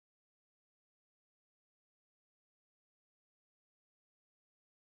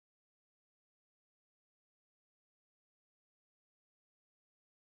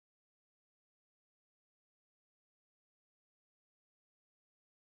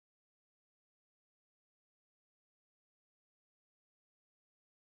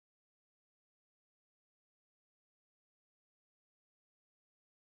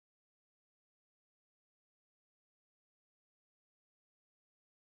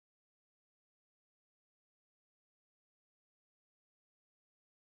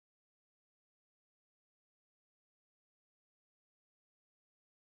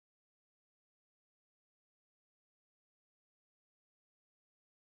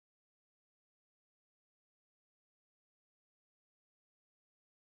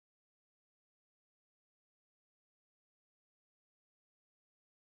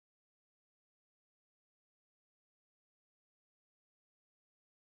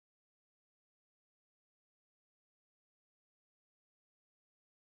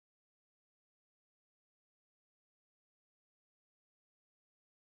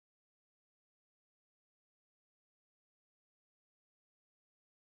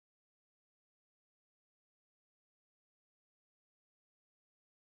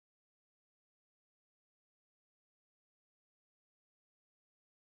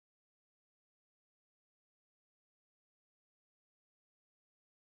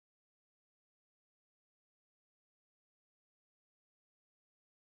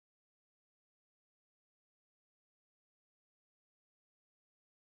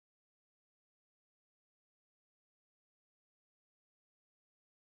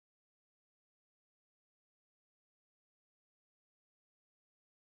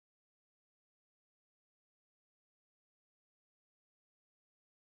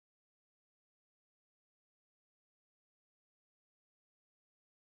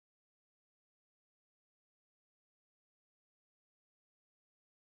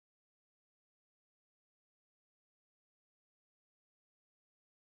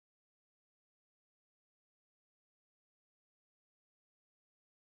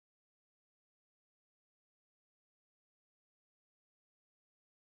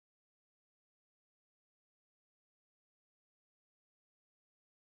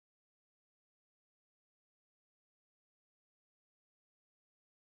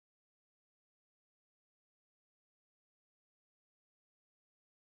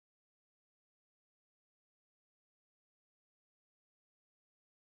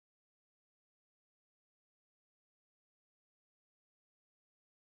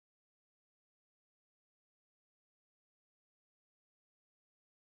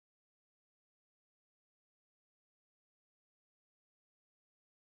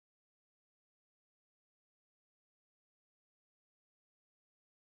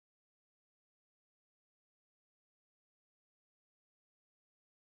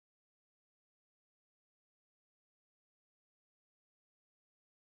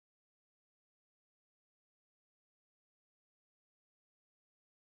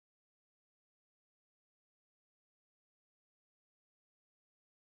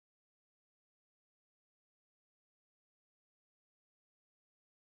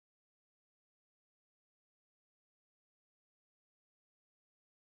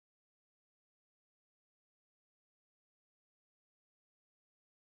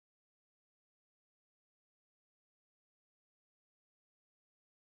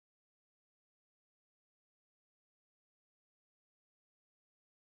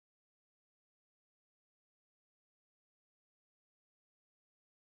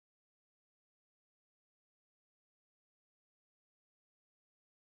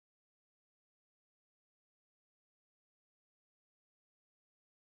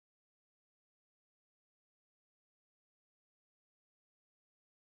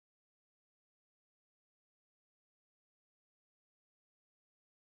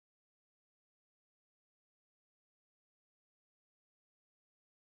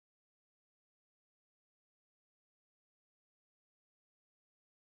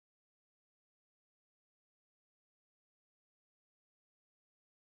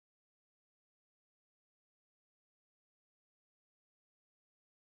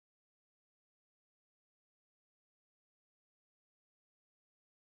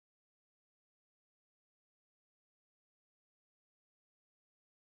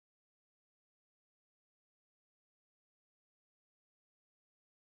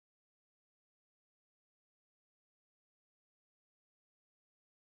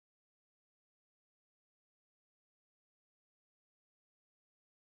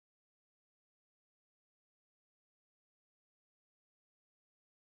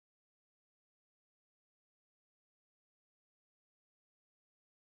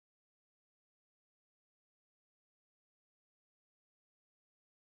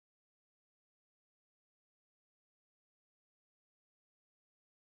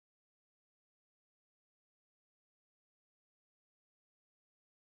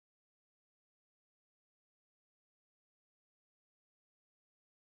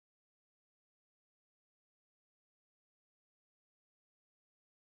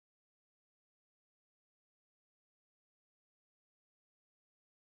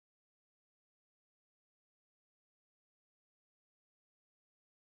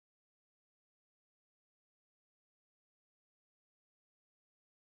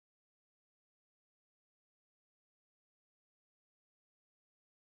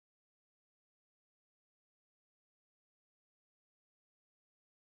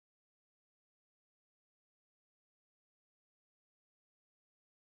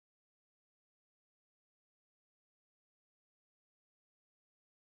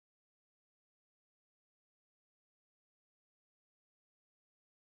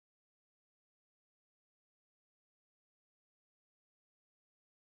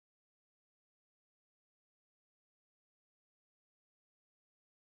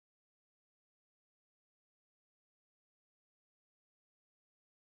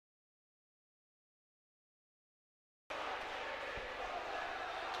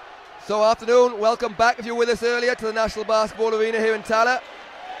So afternoon, welcome back if you were with us earlier to the National Basketball Arena here in Tala.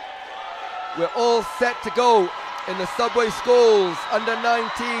 We're all set to go in the Subway Schools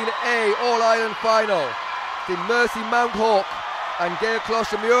U19A All-Ireland Final. The Mercy Mounthawk and Gael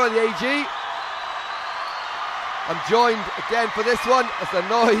Mhuire, the AG. I'm joined again for this one as the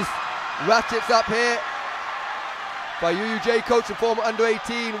noise ratchets up here by UUJ coach and former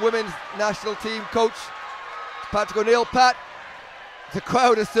under-18 women's national team coach Patrick O'Neill. Pat, the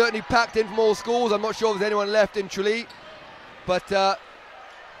crowd is certainly packed in from all schools. I'm not sure if there's anyone left in Cholaiste, but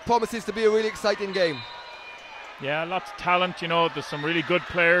promises to be a really exciting game. Yeah, lots of talent, you know, there's some really good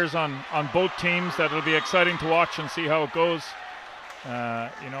players on both teams that'll be exciting to watch and see how it goes.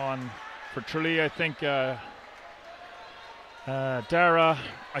 You know, for Tralee, I think Dara,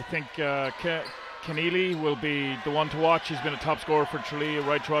 I think Keneally will be the one to watch. He's been a top scorer for Tralee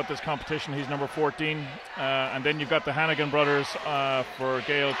right throughout this competition. He's number 14. And then you've got the Hannigan brothers for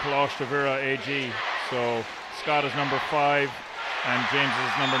Gael, Cholaiste, Mhuire, AG. So Scott is number 5 and James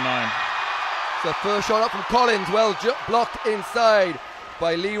is number 9. So first shot up from Collins, well blocked inside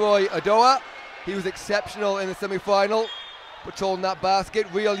by Leroy Adoa. He was exceptional in the semi-final, patrolling that basket,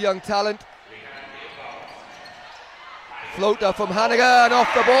 real young talent. Floater from Hannigan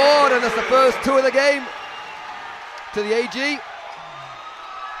off the board, and that's the first 2 of the game to the AG.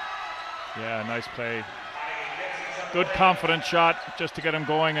 Yeah, nice play. Good confident shot just to get him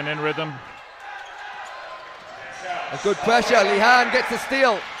going and in rhythm. A good pressure, Lehan gets a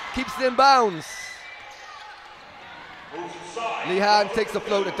steal, keeps it in bounds. Lehan takes the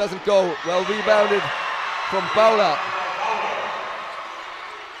float, it doesn't go. Well rebounded from Bowler.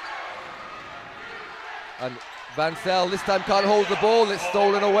 And Van Sel this time can't hold the ball, it's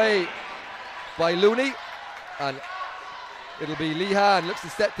stolen away by Looney. And it'll be Lehan, looks to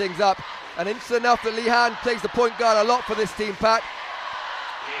set things up. And interesting enough that Lehan plays the point guard a lot for this team, Pat.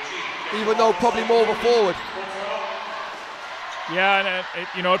 Even though probably more of a forward. Yeah, and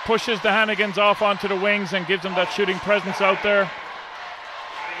you know, it pushes the Hannigans off onto the wings and gives them that shooting presence out there.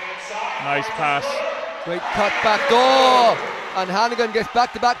 Nice pass. Great cut back door. And Hannigan gets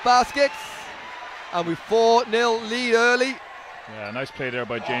back-to-back baskets. And we 4-0 lead early. Yeah, nice play there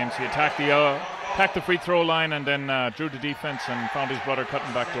by James. He attacked the free throw line and then drew the defense and found his brother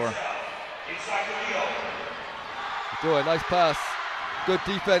cutting back door. Doing nice pass. Good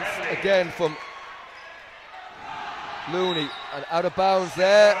defense again from Looney, and out of bounds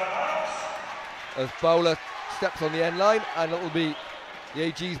there as Bowler steps on the end line, and it will be the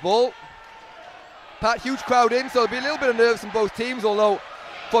AG's ball. Pat, huge crowd in, so there'll be a little bit of nerves from both teams, although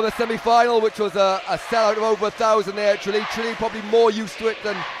for the semi-final, which was a sellout of over 1,000 there at Tralee, probably more used to it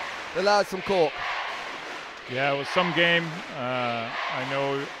than the lads from Cork. Yeah, it was some game. I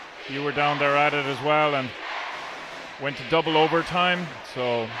know you were down there at it as well, and went to double overtime,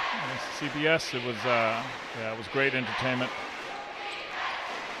 so CBS, it was great entertainment.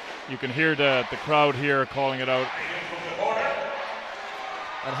 You can hear the crowd here calling it out.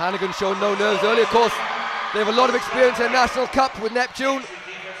 And Hannigan showed no nerves early. Of course, they have a lot of experience in the National Cup with Neptune,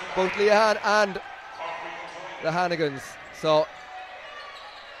 both Lehan and the Hannigans. So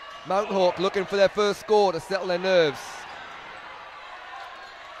Mounthawk looking for their first score to settle their nerves.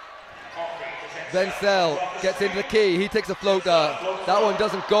 Vencel gets into the key, he takes a floater. That one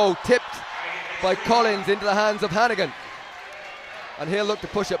doesn't go, tipped by Collins into the hands of Hannigan. And he'll look to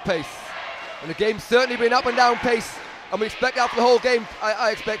push at pace. And the game's certainly been up and down pace, and we expect that for the whole game,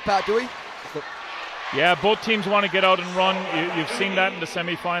 I expect, Pat, do we? So. Yeah, both teams want to get out and run. You've seen that in the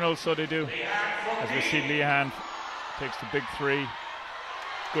semi-finals, so they do. As we see Lehan takes the big 3.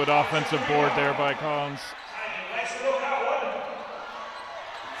 Good offensive board there by Collins.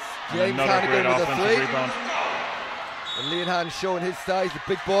 James Hannigan with a 3. Rebound. And Lehan showing his size, the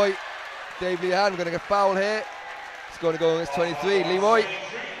big boy. Dave Lehan, we're going to get fouled here. It's going to go against 23. Leroy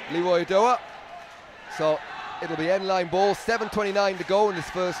Adoa. So it'll be end line ball. 7:29 to go in this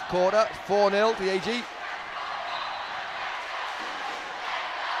first quarter. 4-0 to the AG.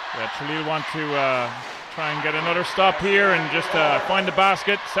 Yeah, Tralee want to try and get another stop here and just find the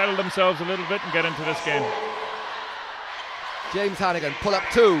basket, settle themselves a little bit and get into this game. James Hannigan, pull up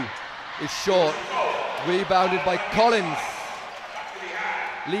 2 is short. Rebounded by Collins.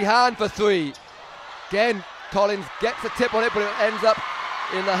 Lehan for 3. Again, Collins gets a tip on it, but it ends up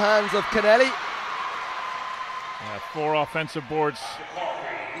in the hands of Keneally. Yeah, 4 offensive boards.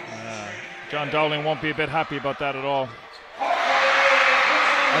 John Dowling won't be a bit happy about that at all.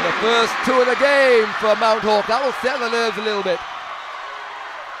 And the first 2 of the game for Mounthawk. That will settle the nerves a little bit.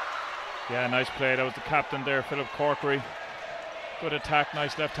 Yeah, nice play. That was the captain there, Philip Corkery. Good attack,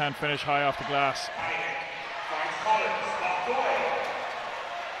 nice left-hand finish high off the glass.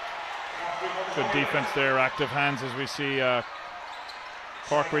 Good defense there, active hands as we see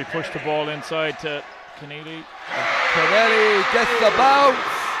Corkery push the ball inside to Keneally. Keneally gets the bounce,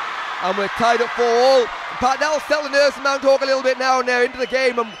 and we're tied up 4-all. Pat, that'll settle the nerves of Mounthawk a little bit now, and they're into the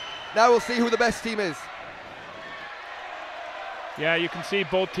game, and now we'll see who the best team is. Yeah, you can see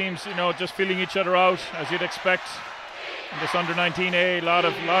both teams, just feeling each other out as you'd expect. In this U19A, a lot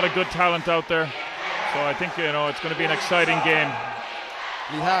of good talent out there. So I think it's going to be an exciting game.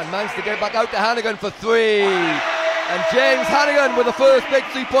 Lehan managed to get back out to Hannigan for 3, and James Hannigan with the first big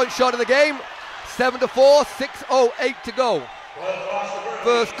 3-point shot of the game. 7-4, 6:08 to go.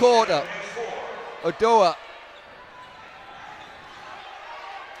 First quarter. Odoa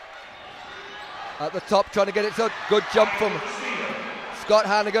at the top trying to get it. So good jump from Scott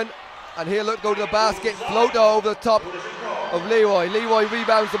Hannigan, and he'll look go to the basket, float over the top of Leroy. Leroy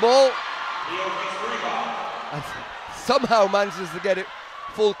rebounds the ball and somehow manages to get it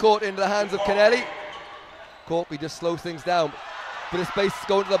full court into the hands of Keneally. Corkery just slows things down. Bit of space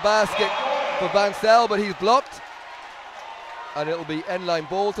going to the basket for Van Sel, but he's blocked, and it'll be end-line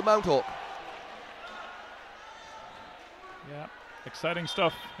ball to Mounthawk. Yeah, exciting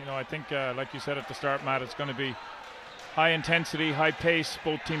stuff. I think, like you said at the start, Matt, it's going to be high intensity, high pace,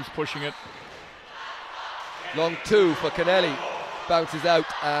 both teams pushing it. Long 2 for Keneally, bounces out,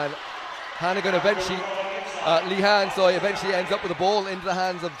 and Hannigan eventually, Lehan eventually ends up with the ball into the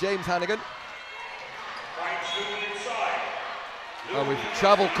hands of James Hannigan. And we've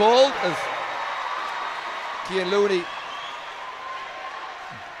travel called as Cian Looney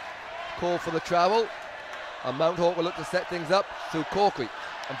called for the travel, and Mounthawk will look to set things up through Corkery,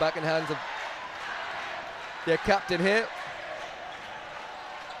 and back in hands of their captain here.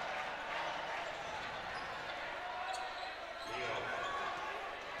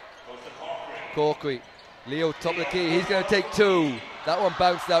 Corkery, Leo top of the key, he's going to take 2. That one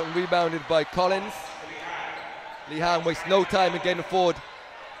bounced out and rebounded by Collins. Lehan wastes no time in getting forward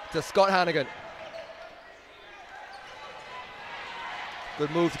to Scott Hannigan.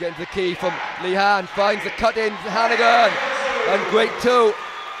 Good move to get into the key from Lehan, finds the cut in Hannigan, and great 2.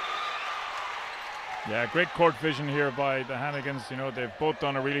 Yeah, great court vision here by the Hannigans. They've both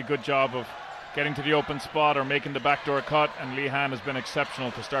done a really good job of getting to the open spot or making the backdoor cut, and Lehan has been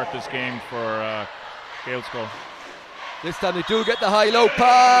exceptional to start this game for Gael's goal. This time they do get the high-low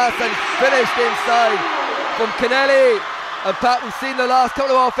pass, and finished inside from Keneally. And Pat, we've seen the last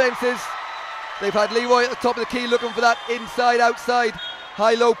couple of offences. They've had Leroy at the top of the key looking for that inside-outside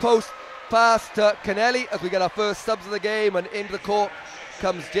high-low post pass to Keneally as we get our first subs of the game, and into the court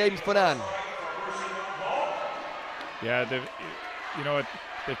comes James Fonan. Yeah, they've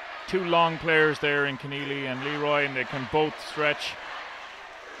two long players there in Keneally and Leroy, and they can both stretch.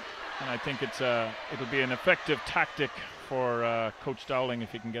 And I think it'll be an effective tactic for Coach Dowling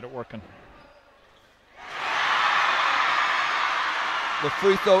if he can get it working. The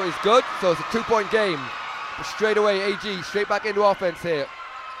free throw is good, so it's a 2-point game. But straight away, AG straight back into offense here.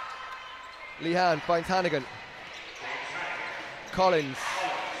 Lehan finds Hannigan. Collins.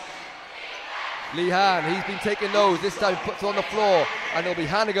 Lehan, he's been taking those. This time he puts it on the floor, and it'll be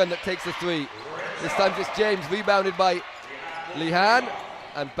Hannigan that takes the 3. This time it's James, rebounded by Lehan,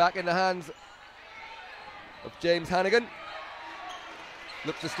 and back in the hands of James Hannigan.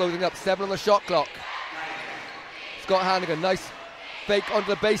 Looks to slow things up. 7 on the shot clock. Scott Hannigan, nice fake onto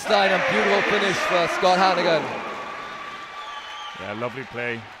the baseline, and beautiful finish for Scott Hannigan. Yeah, lovely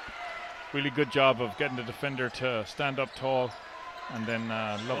play. Really good job of getting the defender to stand up tall, and then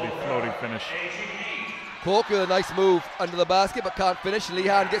lovely floating finish. Corkery with a nice move under the basket, but can't finish.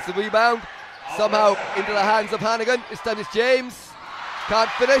 Lehan gets the rebound, somehow into the hands of Hannigan. This time it's James, can't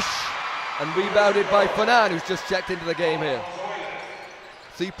finish, and rebounded by Fonan, who's just checked into the game here.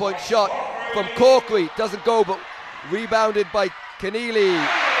 3-point shot from Corkery, doesn't go, but rebounded by Keneally,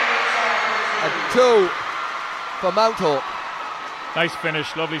 and 2 for Mounthawk. Nice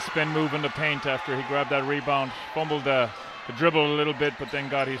finish, lovely spin move in the paint after he grabbed that rebound. Fumbled the dribble a little bit, but then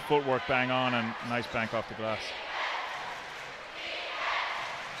got his footwork bang on, and nice bank off the glass.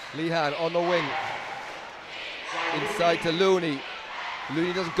 Lehan on the wing, inside to Looney.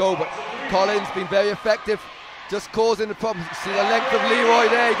 Looney doesn't go, but Collins been very effective, just causing the problems. See the length of Leroy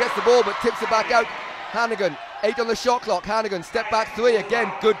there, he gets the ball but tips it back out. Hannigan, 8 on the shot clock. Hannigan, step back 3,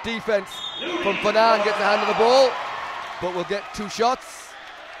 again good defense from Fonan, gets a hand on the ball, but we'll get 2 shots.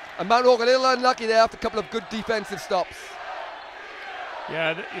 And Mounthawk a little unlucky there after a couple of good defensive stops.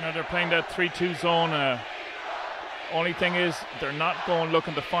 Yeah, they're playing that 3-2 zone. Only thing is, they're not going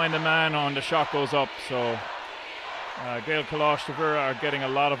looking to find the man on the shot goes up. So Gael Cholaiste are getting a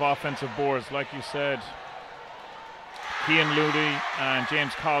lot of offensive boards, like you said. Cian Looney and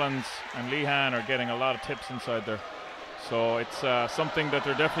James Collins and Lehan are getting a lot of tips inside there. So it's something that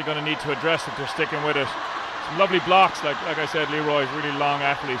they're definitely going to need to address if they're sticking with it. Some lovely blocks, like I said, Leroy's really long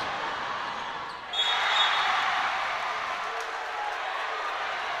athlete.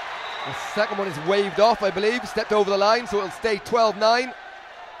 The second one is waved off, I believe, stepped over the line, so it'll stay 12-9.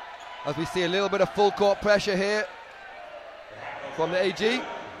 As we see a little bit of full court pressure here from the AG.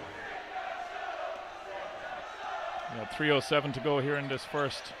 3:07 to go here in this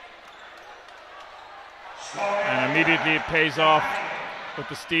first. And immediately it pays off with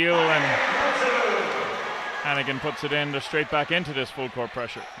the steal, and Hannigan puts it in. They're straight back into this full court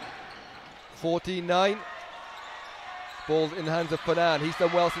pressure. 14-9. Ball's in the hands of Fanan. He's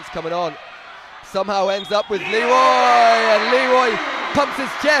done well since coming on. Somehow ends up with Leroy, and Leroy pumps his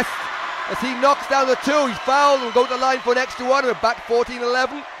chest as he knocks down the two. He's fouled and go to the line for an extra one. We're back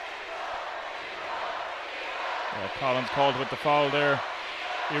 14-11. Yeah, Collins called with the foul there.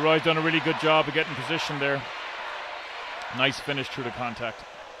 Leroy's done a really good job of getting position there. Nice finish through the contact.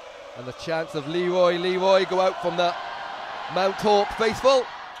 And the chance of Leroy go out from the Mounthawk faithful,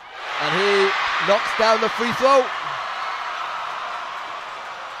 and he knocks down the free throw.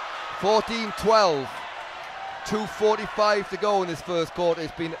 14-12, 2:45 to go in this first quarter.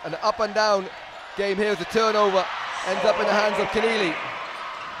 It's been an up and down game here as a turnover ends up in the hands of Keneally.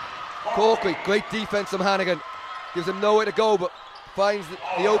 Corkery, great defense from Hannigan, gives him nowhere to go, but finds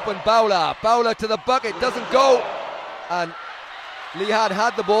the open Bowler. Bowler to the bucket, doesn't go, and Lehan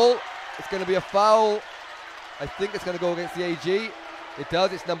had the ball. It's going to be a foul. I think it's going to go against the AG. It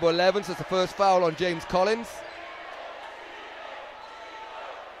does, it's number 11, so it's the first foul on James Collins.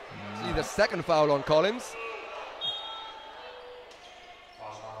 See the second foul on Collins.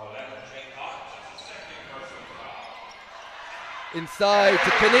 Inside to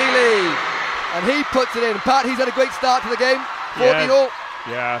Keneally, and he puts it in. Pat, he's had a great start to the game. 14-0.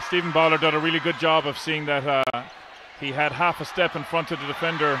 Yeah, Stephen Bowler did a really good job of seeing that he had half a step in front of the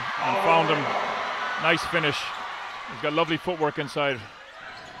defender and found him. Nice finish. He's got lovely footwork inside.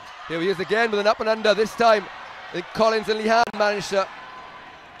 Here he is again with an up and under. This time, I think Collins and Lehan managed to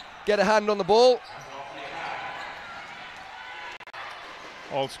get a hand on the ball.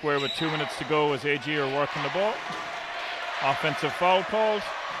 All square with 2 minutes to go as AG are working the ball. Offensive foul called.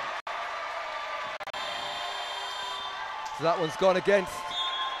 So that one's gone against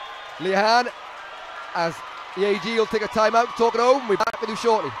Lehan, as the AG will take a timeout, talk it over, and we'll be back with you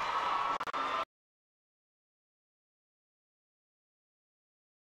shortly.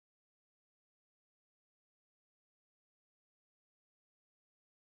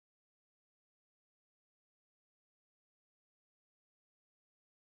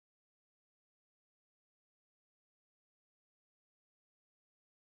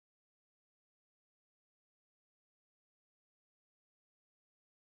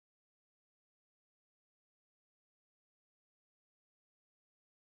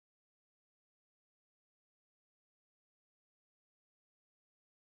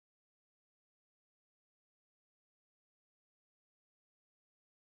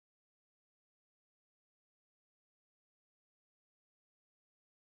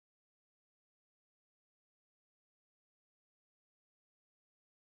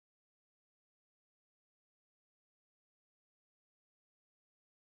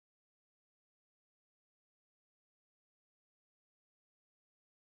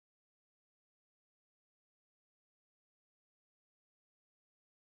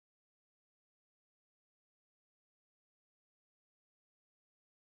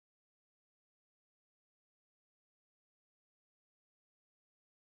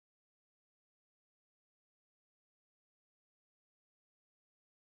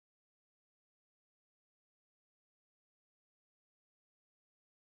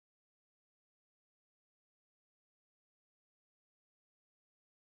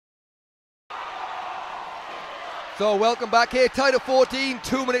 So welcome back here, tied at 14,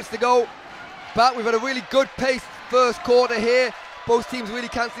 2 minutes to go. But we've had a really good paced first quarter here. Both teams really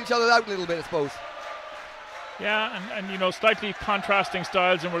cancelling each other out a little bit, I suppose. Yeah, and you know, slightly contrasting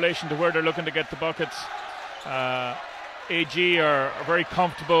styles in relation to where they're looking to get the buckets. AG are very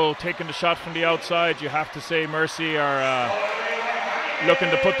comfortable taking the shot from the outside. You have to say Mercy are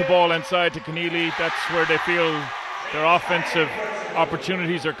looking to put the ball inside to Keneally. That's where they feel their offensive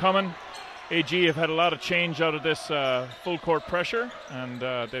opportunities are coming. AG have had a lot of change out of this full court pressure, and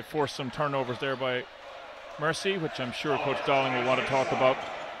they've forced some turnovers there by Mercy, which I'm sure Coach Dowling will want to talk about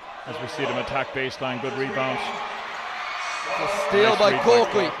as we see them attack baseline. Good rebounds. A steal nice by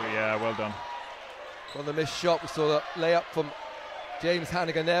Corkery. Yeah, well done. On the missed shot, we saw the layup from James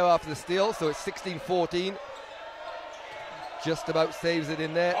Hannigan there after the steal, so it's 16-14. just about saves it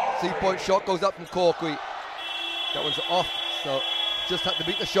in there. 3-point shot goes up from Corky. That one's off, so just had to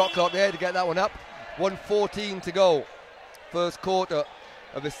beat the shot clock there to get that one up. 1:14 to go. First quarter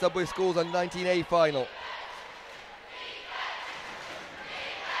of the Subway Schools U19A final.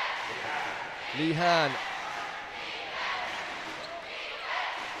 Lehan.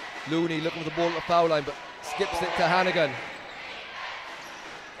 Looney looking for the ball at the foul line, but skips it to Hannigan.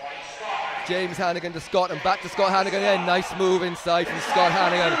 James Hannigan to Scott, and back to Scott Hannigan again. Nice move inside from Scott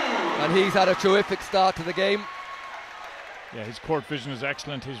Hannigan, and he's had a terrific start to the game. Yeah, his court vision is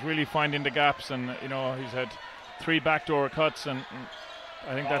excellent. He's really finding the gaps, and you know, he's had 3 backdoor cuts, and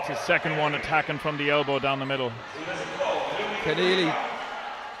I think that's his second one attacking from the elbow down the middle. Keneally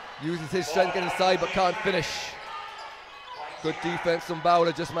uses his strength to get inside but can't finish. Good defense from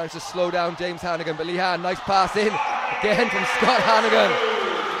Bowler, just managed to slow down James Hannigan, but Lehan, nice pass in again from Scott Hannigan.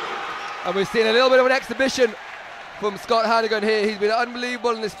 And we're seeing a little bit of an exhibition from Scott Hannigan here. He's been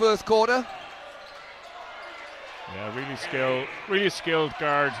unbelievable in this first quarter. Yeah, really skilled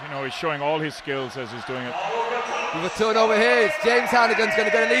guard. You know, he's showing all his skills as he's doing it. With a turnover here, it's James Hannigan's going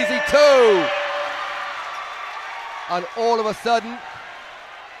to get an easy 2. And all of a sudden,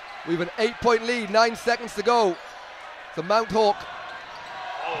 we have an 8-point lead, 9 seconds to go. So Mounthawk,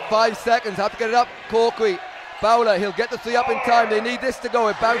 5 seconds, have to get it up. Corky, Bowler, he'll get the 3 up in time. They need this to go,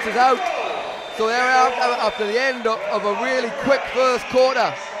 it bounces out. So they're out after the end of a really quick first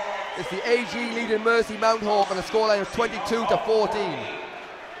quarter. It's the AG leading Mercy Mounthawk on a scoreline of 22-14.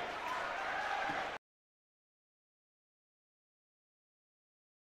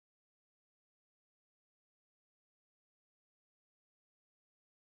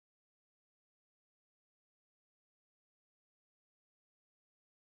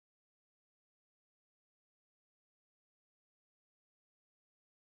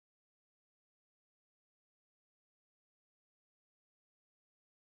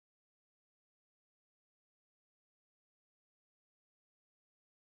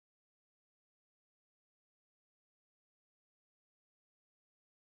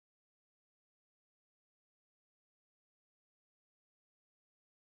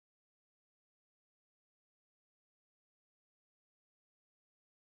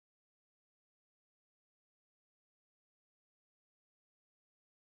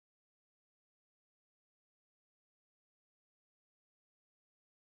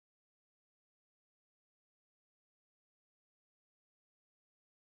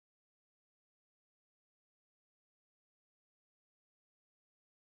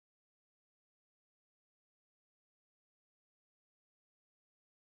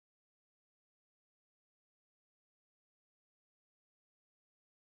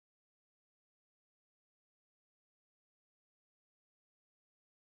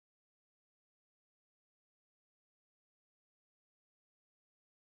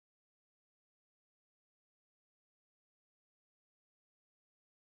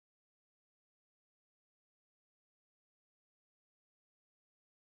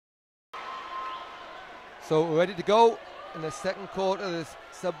 So we're ready to go in the second quarter of this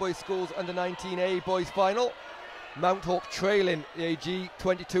Subway Schools Under-19A boys final. Mounthawk trailing the AG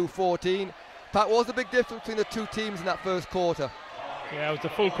 22-14. Pat, what was the big difference between the two teams in that first quarter? Yeah, it was the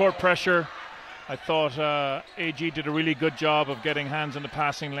full court pressure. I thought AG did a really good job of getting hands in the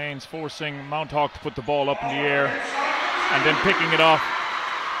passing lanes, forcing Mounthawk to put the ball up in the air and then picking it off.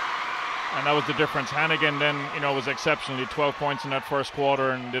 And that was the difference. Hannigan then, was exceptionally 12 points in that first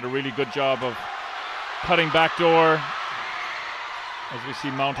quarter and did a really good job of cutting backdoor. As we see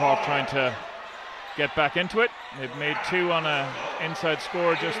Mounthawk trying to get back into it. They've made 2 on an inside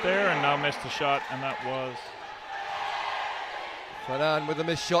score just there and now missed a shot, and that was Fanan with a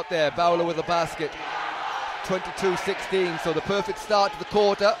missed shot there. Bowler with a basket. 22-16, so the perfect start to the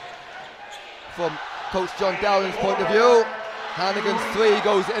quarter from Coach John Dowland's point of view. Hannigan's 3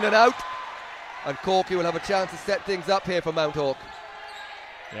 goes in and out, and Corky will have a chance to set things up here for Mounthawk.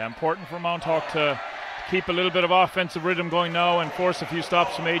 Yeah, important for Mounthawk to keep a little bit of offensive rhythm going now and force a few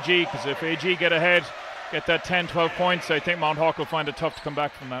stops from AG, because if AG get ahead, get that 10-12 points, I think Mounthawk will find it tough to come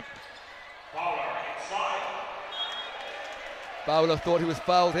back from that. Bowler thought he was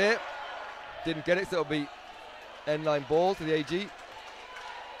fouled here, didn't get it, so it'll be end-line ball to the AG.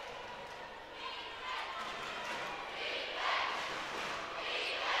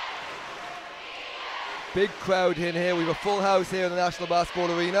 Big crowd in here. We have a full house here in the National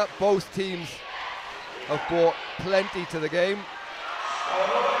Basketball Arena. Both teams have brought plenty to the game.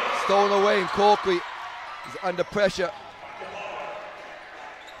 Stolen away, and Corky is under pressure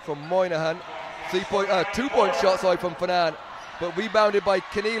from Moynihan. 2-point shot from Fanan, but rebounded by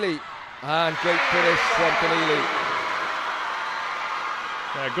Keneally, and great finish from Keneally.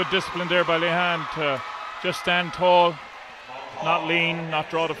 Yeah, good discipline there by Lehan to just stand tall, not lean, not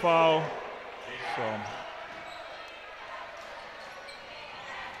draw the foul. So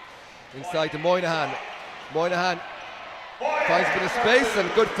inside to Moynihan. Moynihan finds a bit of space and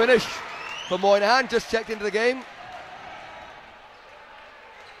a good finish for Moynihan. Just checked into the game.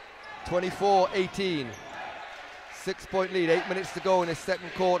 24-18. 6-point lead, 8 minutes to go in the second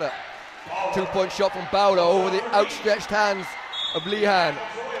quarter. 2-point shot from Bowler over the outstretched hands of Lehan.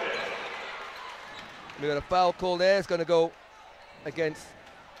 We got a foul call there. It's going to go against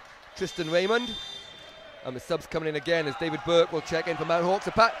Tristan Raymond. And the subs coming in again as David Burke will check in for Mounthawk.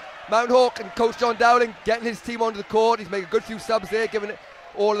 So Mounthawk and Coach John Dowling getting his team onto the court. He's making a good few subs there, giving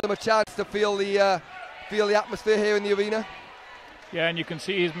all of them a chance to feel the atmosphere here in the arena. Yeah, and you can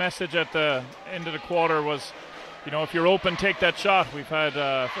see his message at the end of the quarter was, you know, if you're open, take that shot. We've had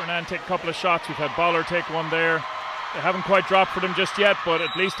Fernand take a couple of shots. We've had Bowler take one there. They haven't quite dropped for them just yet, but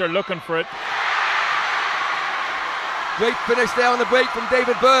at least they're looking for it. Great finish there on the break from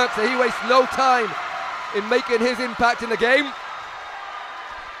David Burke, so he wastes no time in making his impact in the game.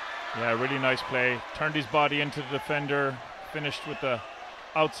 Yeah, really nice play. Turned his body into the defender, finished with the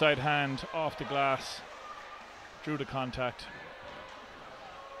outside hand off the glass, drew the contact.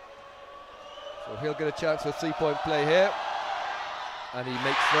 So he'll get a chance for a 3-point play here, and he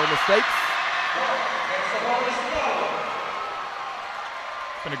makes no mistakes.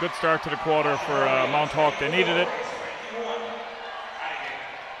 Been a good start to the quarter for Mounthawk. They needed it.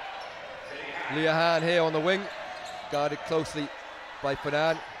 Lehan here on the wing, guarded closely by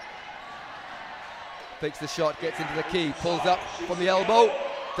Fernand. Fakes the shot, gets into the key, pulls up from the elbow,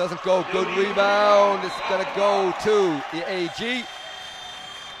 doesn't go. Good rebound. It's going to go to the AG,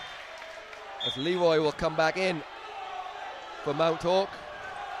 as Leroy will come back in for Mounthawk.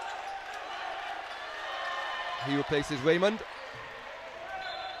 He replaces Raymond.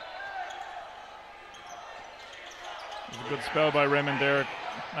 It was a good spell by Raymond there.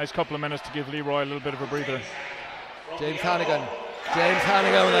 Nice couple of minutes to give Leroy a little bit of a breather. James Hannigan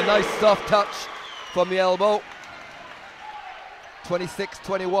with a nice soft touch from the elbow.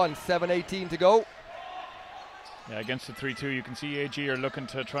 26-21, 7:18 to go. Yeah, against the 3-2, you can see AG are looking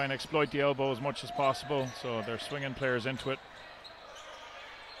to try and exploit the elbow as much as possible, so they're swinging players into it.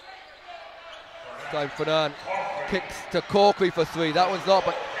 Time Fernand kicks to Corkery for 3. That one's not,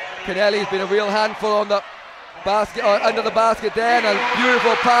 but Kennelly's been a real handful on the basket, under the basket there, and a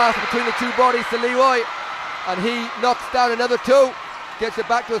beautiful pass between the two bodies to Leroy, and he knocks down another 2, gets it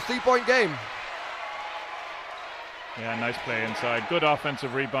back to a 3-point game. Yeah, nice play inside, good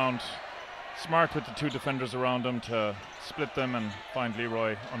offensive rebound, smart with the 2 defenders around him to split them and find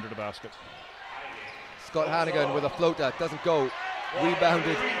Leroy under the basket. Scott Hannigan with a floater, doesn't go,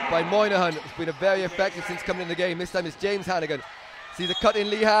 rebounded by Moynihan. It's been a very effective since coming in the game. This time it's James Hannigan, sees a cut in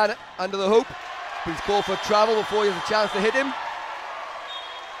Lehan under the hoop. He's called for travel before he has a chance to hit him.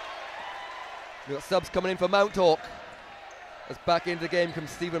 We've got subs coming in for Mounthawk. As back into the game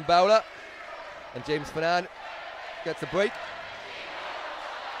comes Stephen Bowler. And James Fernand gets a break.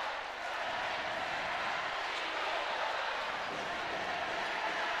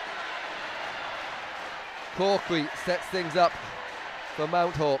 Corkery sets things up for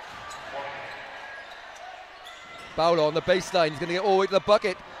Mounthawk. Bowler on the baseline. He's going to get all the way to the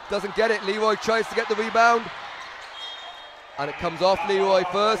bucket. Doesn't get it. Leroy tries to get the rebound, and it comes off Leroy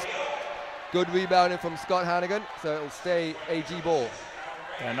first. Good rebounding from Scott Hannigan, so it'll stay AG ball.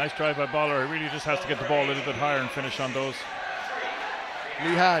 Yeah, nice drive by Bowler. He really just has to get the ball a little bit higher and finish on those.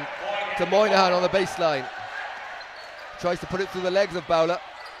 Lehan to Moynihan on the baseline. Tries to put it through the legs of Bowler,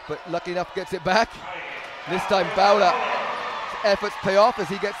 but lucky enough gets it back. This time Bowler's efforts pay off as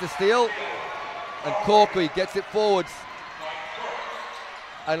he gets the steal, and Corkery gets it forwards.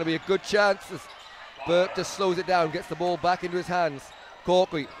 And it'll be a good chance as Burke just slows it down, gets the ball back into his hands.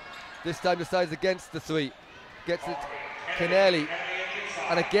 Corkery this time decides against the 3. Gets it Kennelly,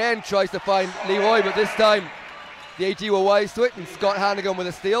 and again tries to find Leroy, but this time the AG were wise to it, and Scott Hannigan with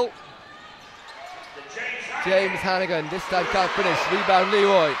a steal. James Hannigan this time can't finish. Rebound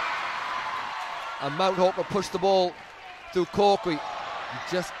Leroy. And Mounthawk will push the ball through Corkery.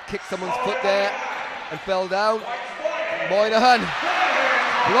 He just kicked someone's foot there and fell down. Moynihan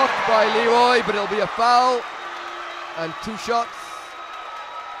blocked by Leroy, but it'll be a foul and 2 shots,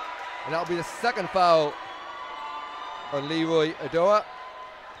 and that'll be the second foul on Leroy Adoa.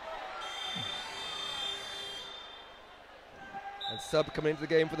 And sub coming into the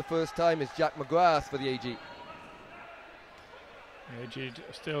game for the first time is Jack McGrath for the AG. AG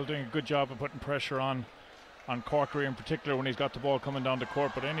still doing a good job of putting pressure on Corkery in particular when he's got the ball coming down the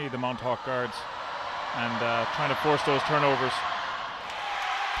court, but any of the Mounthawk guards, and trying to force those turnovers.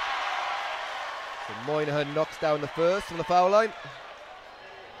 So Moynihan knocks down the first from the foul line.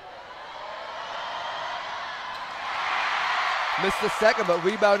 Missed the second, but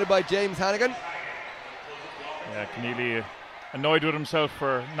rebounded by James Hannigan. Yeah, Keneally annoyed with himself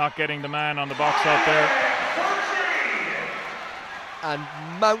for not getting the man on the box out there. And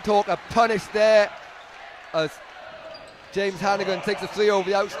Mounthawk are punished there as James Hannigan takes a three over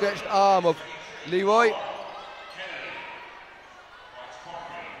the outstretched arm of Leroy.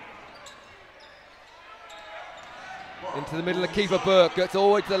 Into the middle of Kiefer Burke, gets all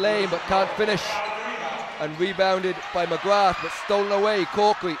the way to the lane but can't finish. And rebounded by McGrath, but stolen away.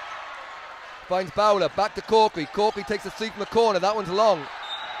 Corkery finds Bowler, back to Corkery. Corkery takes a three from the corner, that one's long.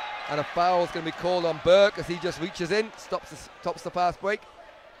 And a foul is going to be called on Burke as he just reaches in, stops the fast break.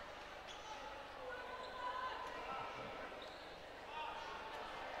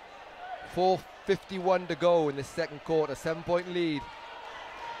 .4:51 to go in the second quarter, 7-point lead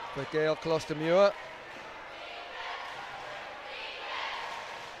for Gael Cholaiste Mhuire.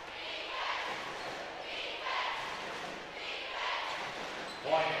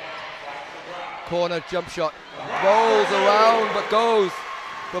 Corner jump shot, rolls around but goes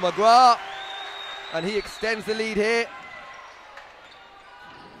for McGrath, and he extends the lead here.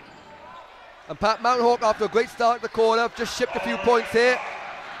 And Pat Mounthawk, after a great start at the corner, just shipped a few points here,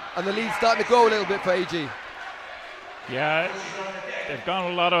 and the lead's starting to grow a little bit for AG. Yeah, they've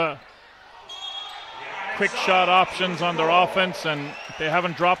gone a lot of quick shot options on their offense, and they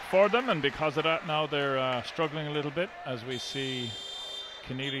haven't dropped for them, and because of that now they're struggling a little bit as we see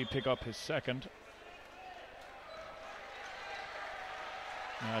Keneally pick up his second.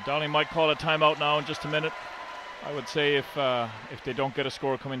 Dolly might call a timeout now in just a minute, I would say, if they don't get a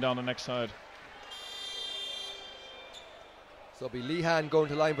score coming down the next side. So it'll be Lehan going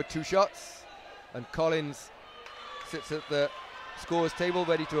to line for 2 shots, and Collins sits at the scorer's table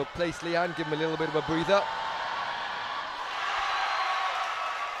ready to replace Lehan, give him a little bit of a breather.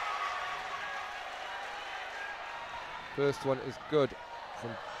 First one is good from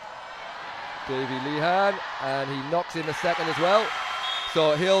Davy Lehan, and he knocks in the second as well.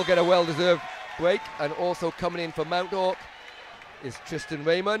 So he'll get a well-deserved break. And also coming in for Mounthawk is Tristan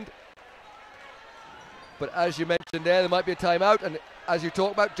Raymond. But as you mentioned there might be a timeout, and as you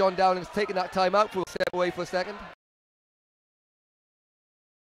talk about, John Downing's taking that timeout. We'll step away for a second.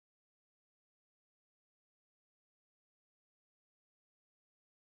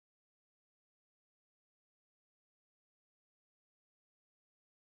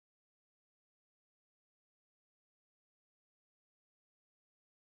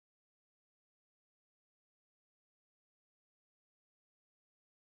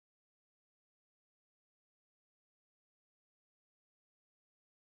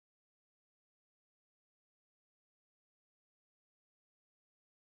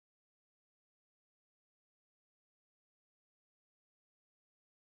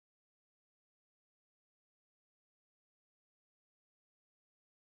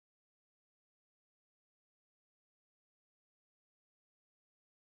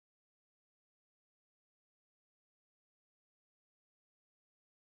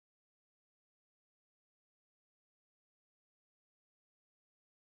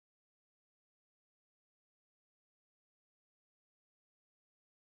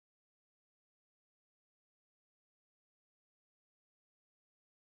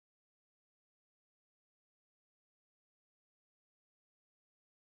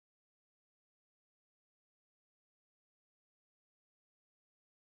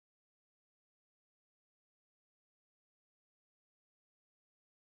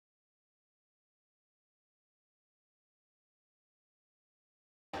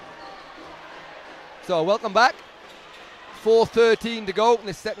 So welcome back. 4:13 to go in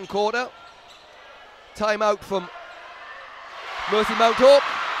the second quarter. Timeout from Mercy Mounthawk,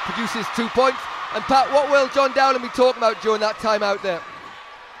 produces 2 points. And Pat, what will John Dowling be talking about during that timeout there?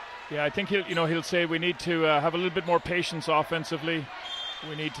 Yeah, I think he'll say we need to have a little bit more patience offensively.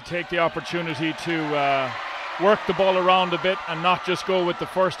 We need to take the opportunity to work the ball around a bit and not just go with the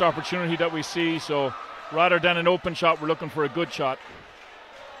first opportunity that we see. So rather than an open shot, we're looking for a good shot.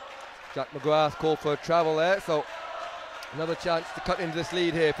 Jack McGrath called for a travel there, so another chance to cut into this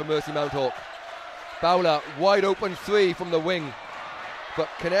lead here for Mercy Mounthawk. Bowler, wide open three from the wing, but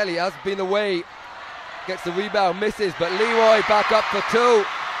Keneally has been away, gets the rebound, misses, but Leroy back up for 2.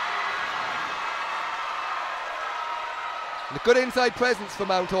 And a good inside presence for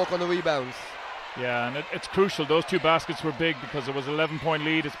Mounthawk on the rebounds. Yeah, and it's crucial. Those 2 baskets were big because it was an 11-point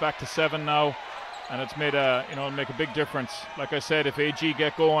lead. It's back to 7 now, and it's made make a big difference. Like I said, if AG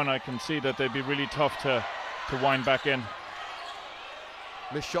get going, I can see that they'd be really tough to wind back in.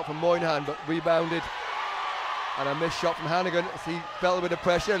 Missed shot from Moynihan, but rebounded. And a missed shot from Hannigan as he felt a bit of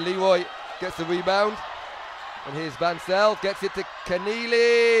pressure. Leroy gets the rebound. And here's Van Zyl, gets it to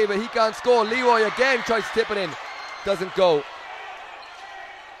Keneally, but he can't score. Leroy again tries to tip it in. Doesn't go.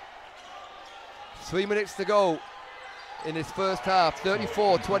 3 minutes to go in his first half,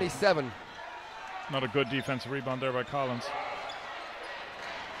 34-27. Not a good defensive rebound there by Collins.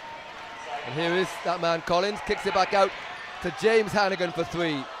 And here is that man Collins, kicks it back out to James Hannigan for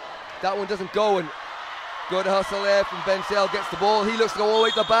 3. That one doesn't go, and good hustle there from Van Zyl, gets the ball. He looks to go all the way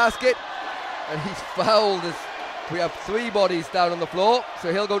to the basket, and he's fouled as we have 3 bodies down on the floor,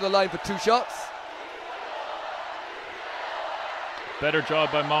 so he'll go to the line for 2 shots. Better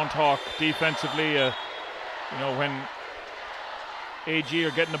job by Mounthawk defensively. You know, when AG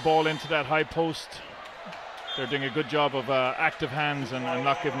are getting the ball into that high post, they're doing a good job of active hands and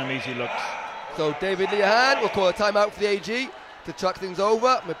not giving them easy looks. So David Leahan will call a timeout for the AG to chuck things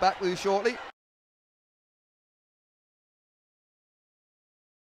over. We're back with you shortly.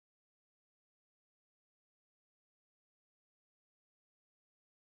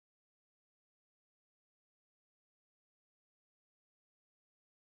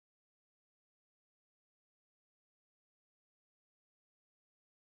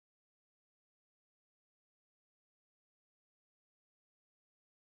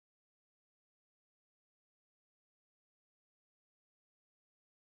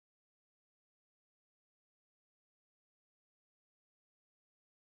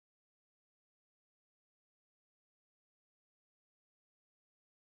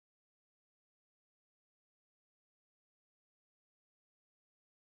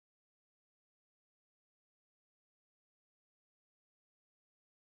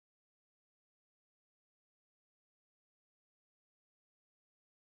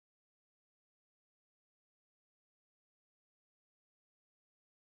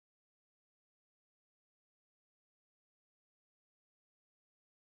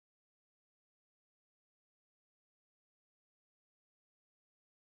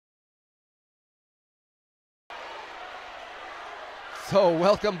 So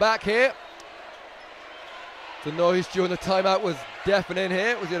welcome back here. The noise during the timeout was deafening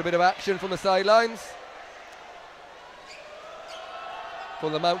here. Was there a bit of action from the sidelines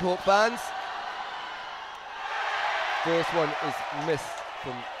from the Mounthawk fans? First one is missed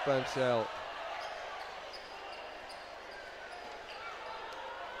from Van Zyl.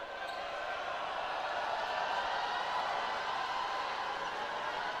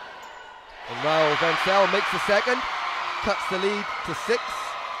 And now Van Zyl makes the second. Cuts the lead to 6.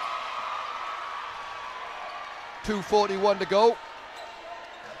 2:41 to go.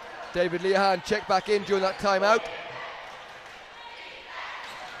 David Leahan checked back in during that timeout.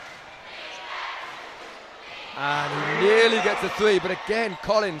 And he nearly gets a 3, but again,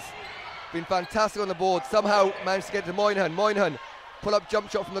 Collins been fantastic on the board. Somehow managed to get to Moynihan. Moynihan, pull up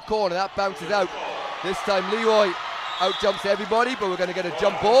jump shot from the corner, that bounces out. This time Leroy out jumps everybody, but we're going to get a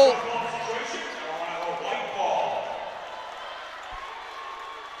jump ball.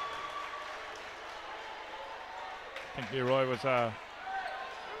 I think Leroy was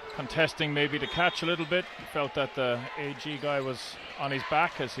contesting maybe the catch a little bit. Felt that the AG guy was on his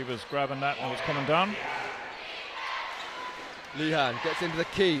back as he was grabbing that and was coming down. Leahan gets into the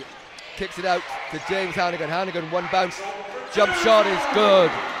key, kicks it out to James Hannigan. Hannigan, one bounce, jump shot is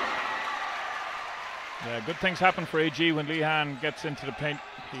good. Yeah, good things happen for AG when Leahan gets into the paint.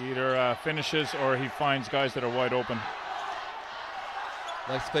 He either finishes or he finds guys that are wide open.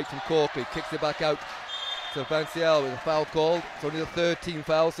 Nice fake from Corky, kicks it back out to Van Zyl with a foul called. It's only the 13th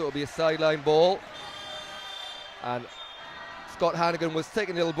foul, so it'll be a sideline ball. And Scott Hannigan was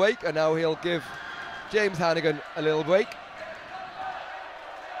taking a little break, and now he'll give James Hannigan a little break.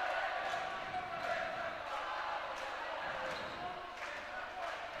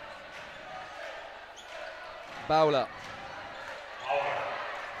 Bowler.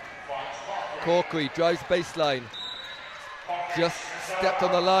 Corkery drives baseline. Just stepped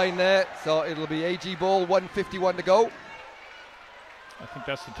on the line there, so it'll be AG ball, 1:51 to go. I think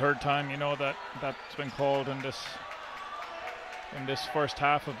that's the 3rd time, you know, that's been called in this first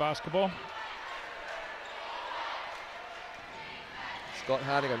half of basketball. Scott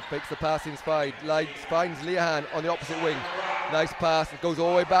Hannigan fakes the passing slide, finds Leahan on the opposite wing. Nice pass, it goes all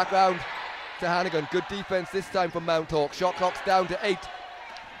the way back round to Hannigan. Good defense this time from Mounthawk. Shot clock's down to 8.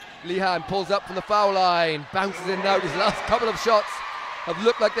 Leahan pulls up from the foul line, bounces in and out. His last couple of shots have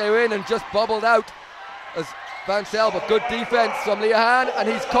looked like they were in and just bubbled out as Van Zyl, but good defense from Leahan, and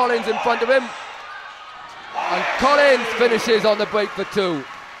he's Collins in front of him. And Collins finishes on the break for 2.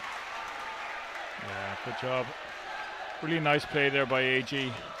 Yeah, good job. Really nice play there by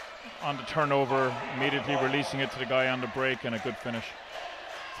AG on the turnover, immediately releasing it to the guy on the break, and a good finish.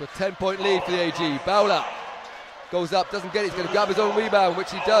 So 10-point lead for the AG. Bowler goes up, doesn't get it, he's going to grab his own rebound,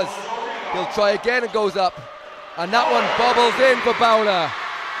 which he does. He'll try again and goes up. And that one bobbles in for Bowler.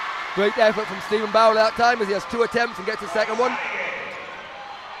 Great effort from Stephen Bowler that time as he has 2 attempts and gets the second one.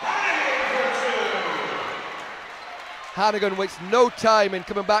 Hannigan wastes no time in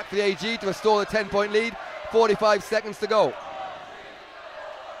coming back for the AG to restore the 10-point lead. 45 seconds to go.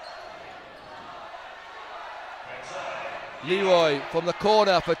 Leroy from the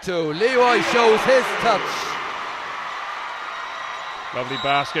corner for 2. Leroy shows his touch. Lovely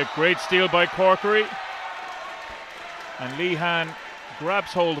basket, great steal by Corkery. And Lehan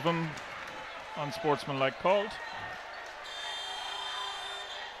grabs hold of him, unsportsmanlike called.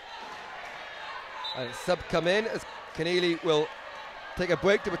 And sub come in as Keneally will take a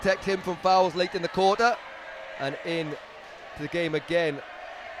break to protect him from fouls late in the quarter. And in to the game again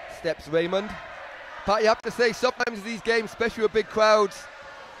steps Raymond. Pat, you have to say, sometimes in these games, especially with big crowds,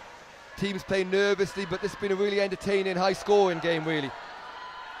 teams play nervously, but this has been a really entertaining, high-scoring game, really.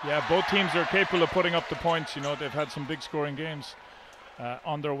 Yeah, both teams are capable of putting up the points. You know, they've had some big scoring games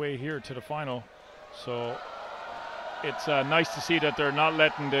on their way here to the final. So it's nice to see that they're not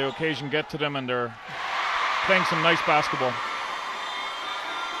letting the occasion get to them and they're playing some nice basketball.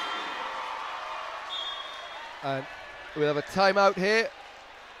 And we'll have a timeout here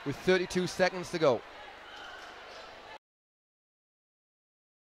with 32 seconds to go.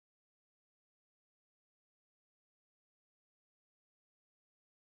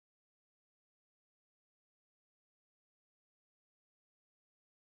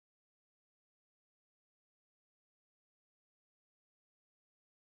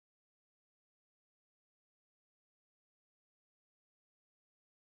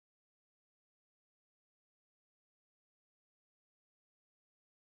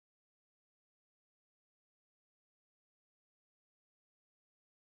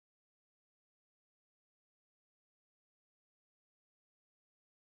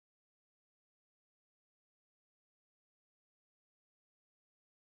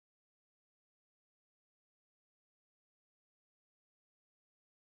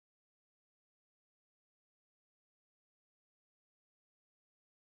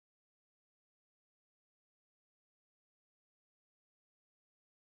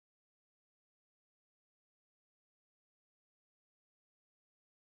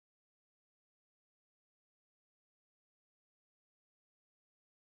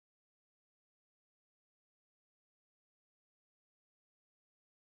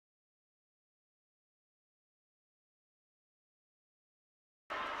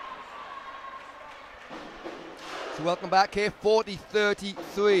 So welcome back here,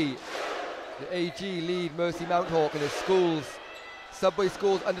 40-33. The AG lead Mercy Mounthawk in the schools, Subway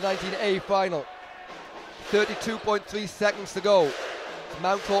Schools under 19A final. 32.3 seconds to go.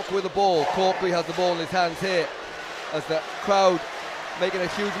 Mounthawk with the ball. Corkery has the ball in his hands here as the crowd making a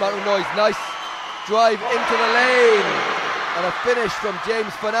huge amount of noise. Nice drive into the lane and a finish from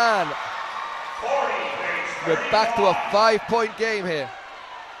James Fanan. We're back to a 5-point game here.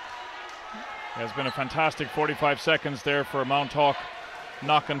 It's been a fantastic 45 seconds there for Mounthawk,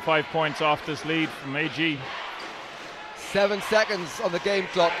 knocking 5 points off this lead from AG. 7 seconds on the game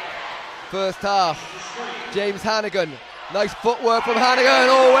clock. First half. James Hannigan. Nice footwork from Hannigan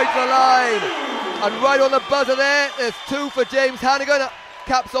all the way to the line. And right on the buzzer there's 2 for James Hannigan.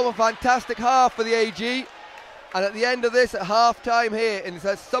 Caps off a fantastic half for the AG. And at the end of this, at half time here in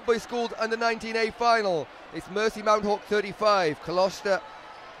the Subway Schools under 19A final, it's Mercy Mounthawk 35,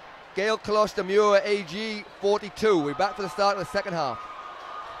 Gael Cholaiste Mhuire AG 42. We're back for the start of the second half.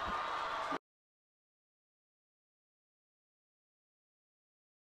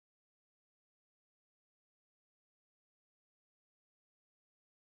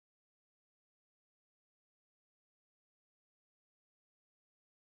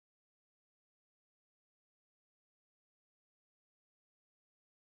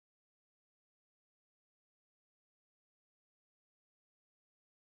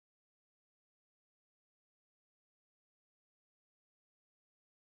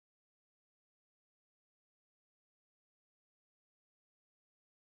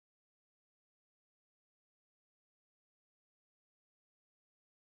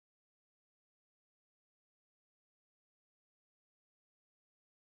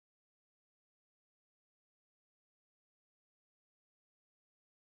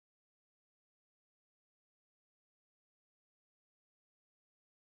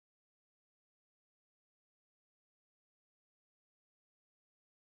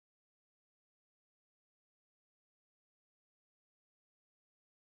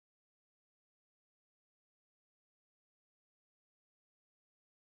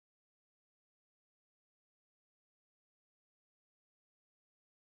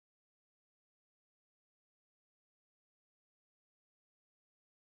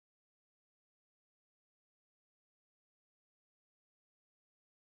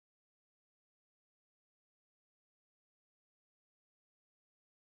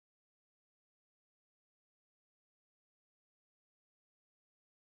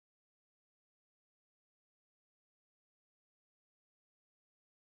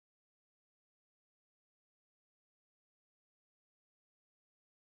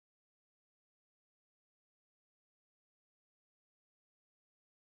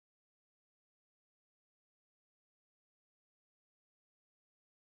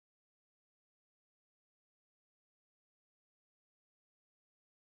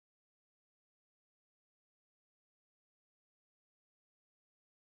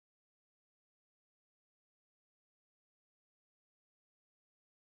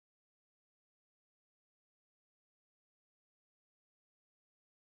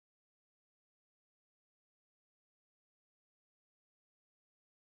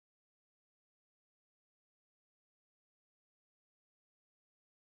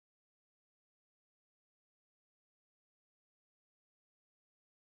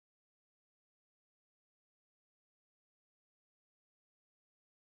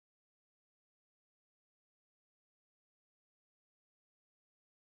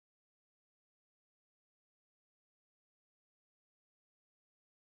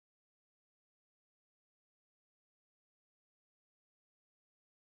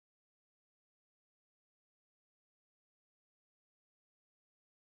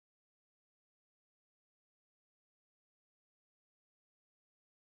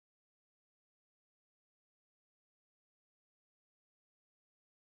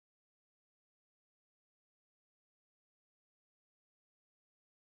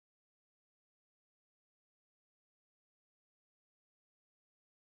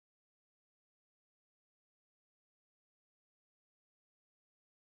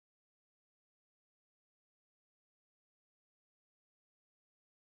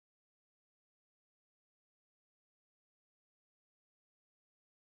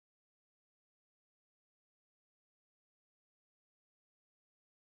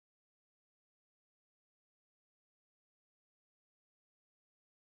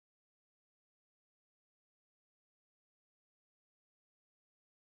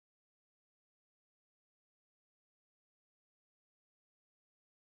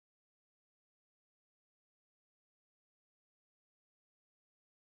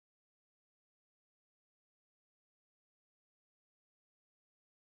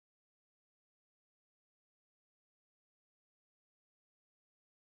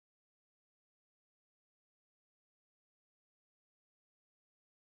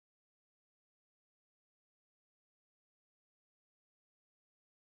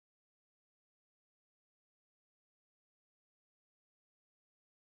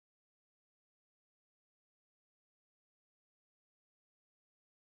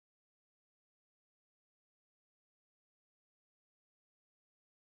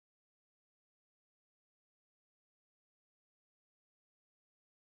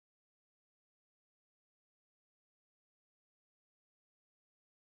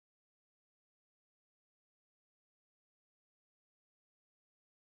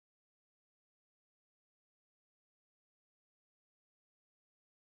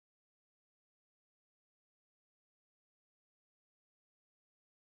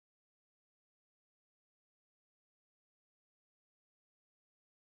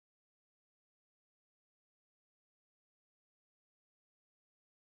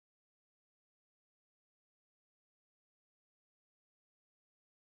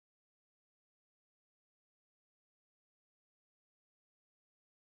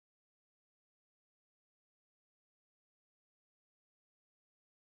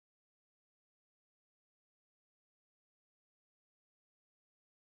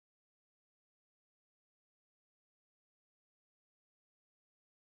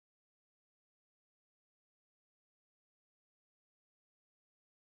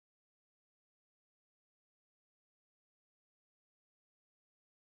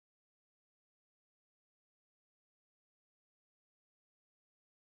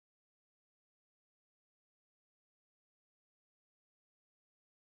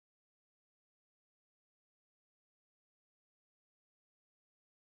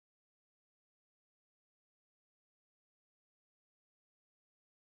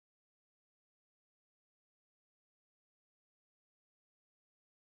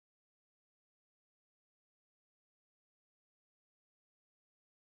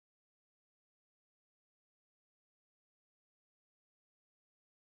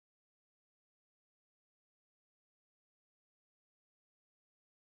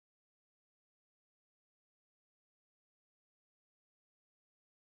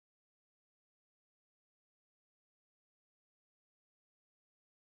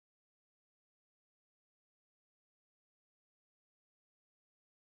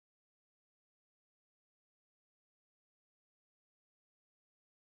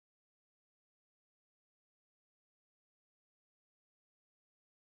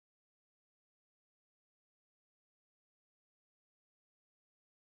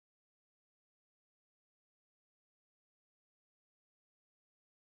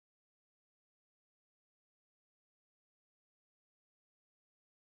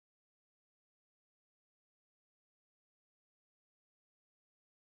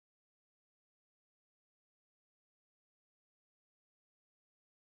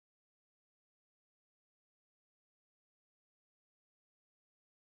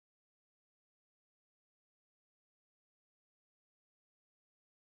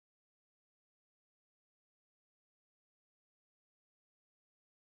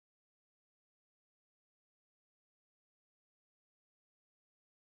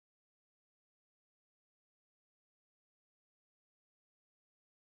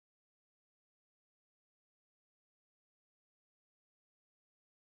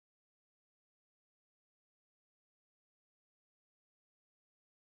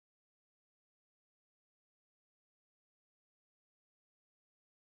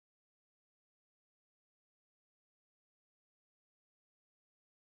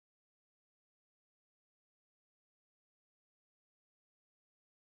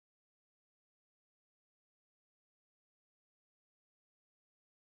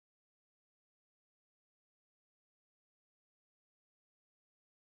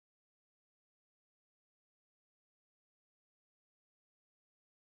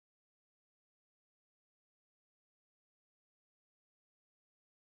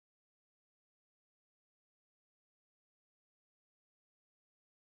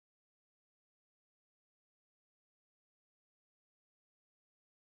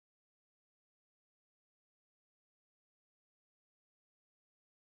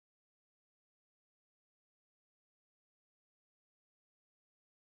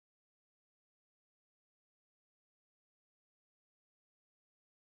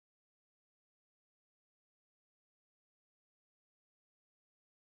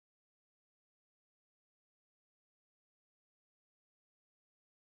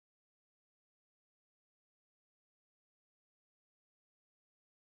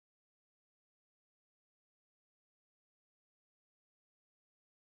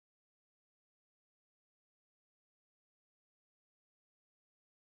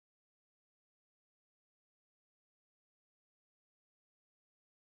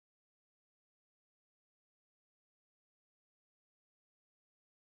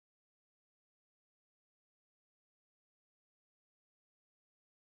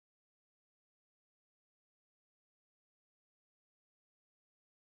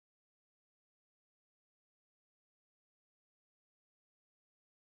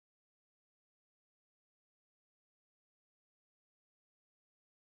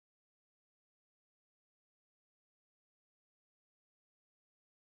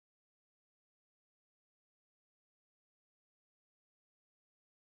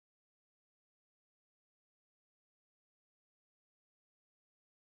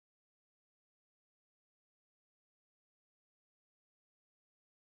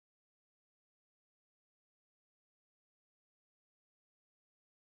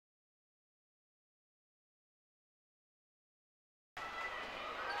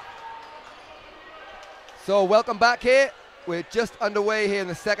 So welcome back here. We're just underway here in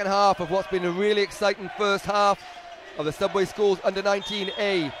the second half of what's been a really exciting first half of the Subway Schools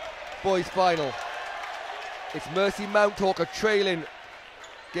U19A boys final. It's Mercy Mounthawk are trailing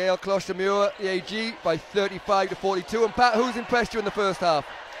Gael Mhuire, the AG, by 35-42. And Pat, who's impressed you in the first half?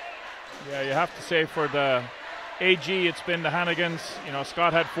 Yeah, you have to say for the AG, it's been the Hannigans. You know,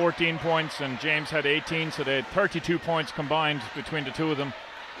 Scott had 14 points and James had 18, so they had 32 points combined between the two of them.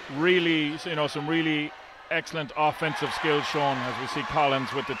 Really, you know, some really excellent offensive skills shown, as we see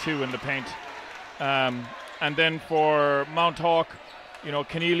Collins with the 2 in the paint. And then for Mounthawk, you know,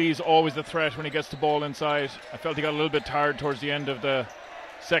 Keneally's always the threat when he gets the ball inside. I felt he got a little bit tired towards the end of the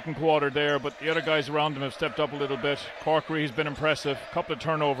second quarter there, but the other guys around him have stepped up a little bit. Corkery's been impressive, a couple of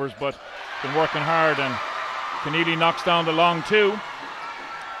turnovers, but been working hard, and Keneally knocks down the long 2 to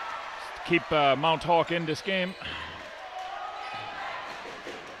keep Mounthawk in this game.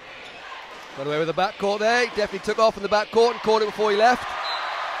 Got away with the backcourt there. He definitely took off in the backcourt and caught it before he left.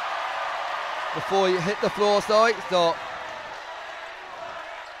 Before he hit the floor, sorry. So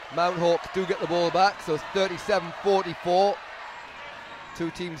Mounthawk do get the ball back, so it's 37-44. Two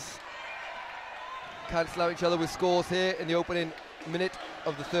teams cancel out each other with scores here in the opening minute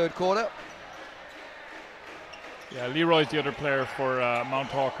of the third quarter. Yeah, Leroy's the other player for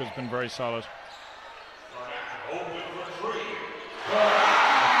Mounthawk, has been very solid.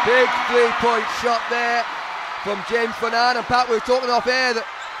 Big three-point shot there from James Fernand. And Pat, we were talking off air that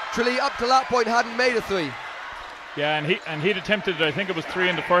Tralee up to that point hadn't made a 3. Yeah, and he'd attempted, I think it was 3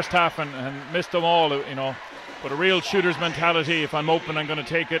 in the first half and missed them all, you know. But a real shooter's mentality. If I'm open, I'm going to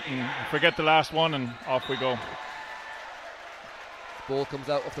take it and forget the last one, and off we go. Ball comes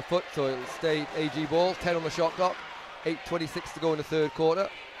out off the foot, so it'll stay AG ball. 10 on the shot clock. 8:26 to go in the third quarter.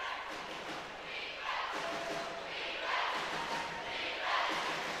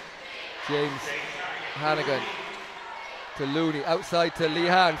 James Hannigan to Looney, outside to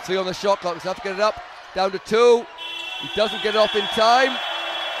Lehan. 3 on the shot clock. He's have to get it up. Down to 2. He doesn't get it off in time.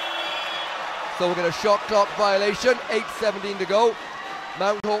 So we're going to shot clock violation. 8:17 to go.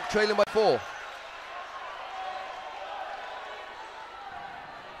 Mounthawk trailing by 4.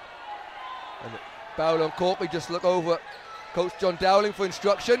 And Bowler and Courtney just look over at Coach John Dowling for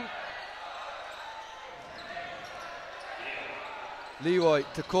instruction. Leroy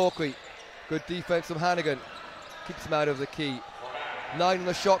to Corkery. Good defense from Hannigan. Keeps him out of the key. 9 on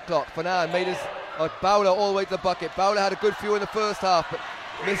the shot clock. Fernand made his Bowler all the way to the bucket. Bowler had a good few in the first half, but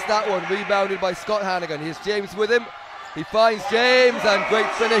missed that one. Rebounded by Scott Hannigan. Here's James with him. He finds James, and great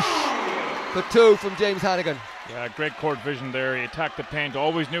finish for 2 from James Hannigan. Yeah, great court vision there. He attacked the paint.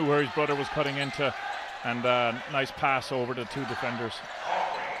 Always knew where his brother was cutting into, and nice pass over the 2 defenders.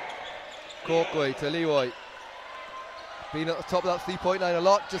 Corkery to Leroy. Being at the top of that 3.9 a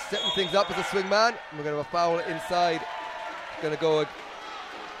lot, just setting things up as a swing man. We're going to have a foul inside. Going to go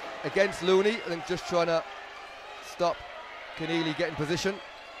against Looney. I think just trying to stop Keneally getting position.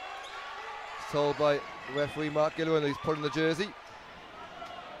 Told by referee Mark Gilliwan that he's putting the jersey.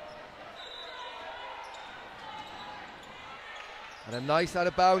 And a nice out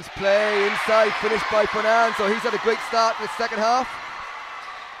of bounds play inside, finished by Fernand. So he's had a great start in the second half.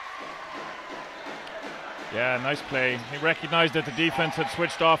 Yeah, nice play. He recognised that the defence had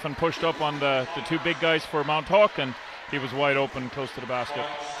switched off and pushed up on the 2 big guys for Mounthawk, and he was wide open close to the basket.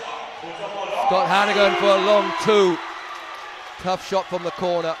 Scott Hannigan for a long 2. Tough shot from the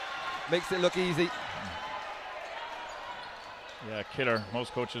corner. Makes it look easy. Yeah, killer.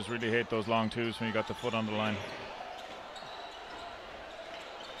 Most coaches really hate those long 2s when you got the foot on the line.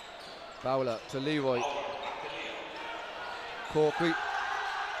 Bowler to Leroy. Corkery.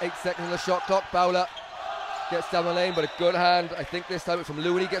 8 seconds on the shot clock. Bowler gets down the lane, but a good hand. I think this time it's from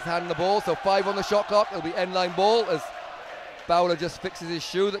Looney. Gets a hand on the ball. So 5 on the shot clock. It'll be end line ball as Bowler just fixes his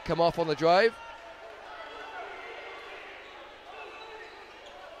shoe that come off on the drive.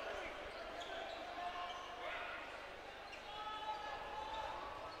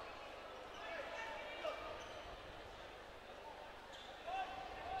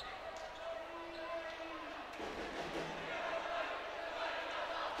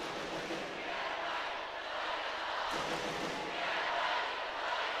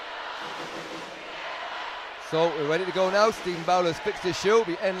 So we're ready to go now. Stephen Bowler's fixed his shoe.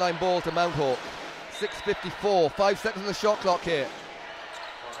 It'll be end line ball to Mounthawk. 6:54, 5 seconds on the shot clock here.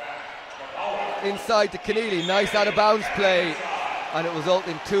 Inside to Keneally, nice out of bounds play, and it results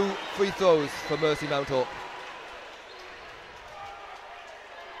in 2 free throws for Mercy Mounthawk.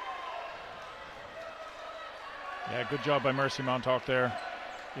 Yeah, good job by Mercy Mounthawk there.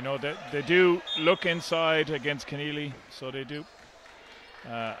 You know, they do look inside against Keneally, so they do.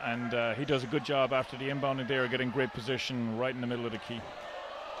 and he does a good job after the inbounding there, getting great position right in the middle of the key.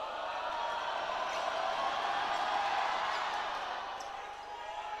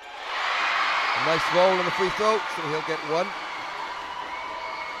 A nice roll on the free throw, so he'll get one.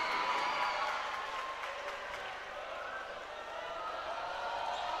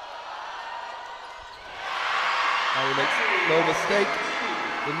 And he makes no mistake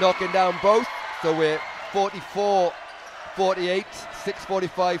in knocking down both, so we're 44-48,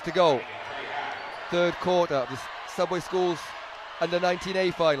 6:45 to go. Third quarter of the Subway Schools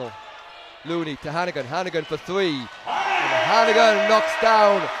Under-19A final. Looney to Hannigan, Hannigan for three. And Hannigan knocks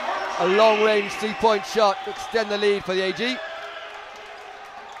down a long-range three-point shot to extend the lead for the AG.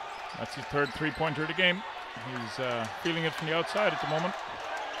 That's his third three-pointer of the game. He's feeling it from the outside at the moment.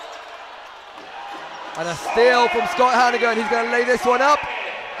 And a steal from Scott Hannigan. He's going to lay this one up.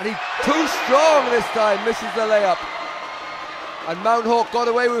 And he's too strong this time, misses the layup. And Mounthawk got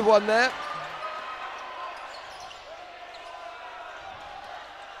away with one there.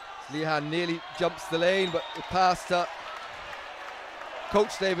 Lehan nearly jumps the lane, but the pass to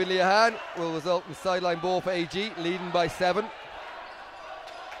Coach David Lehan will result in sideline ball for AG, leading by 7.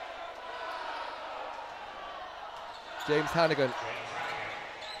 James Hannigan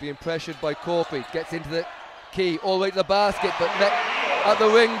being pressured by Corkery, gets into the key, all the way to the basket, but met at the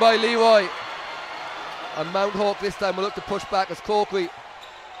ring by Leroy. And Mounthawk this time will look to push back as Corkery,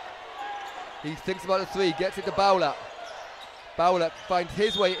 he thinks about a three, gets it to Bowler. Bowler finds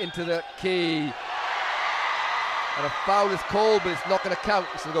his way into the key. And a foul is called, but it's not going to count.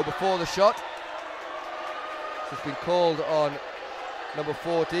 It's going to go before the shot. So it's been called on number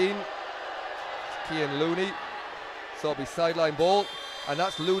 14, Cian Looney. So it'll be sideline ball. And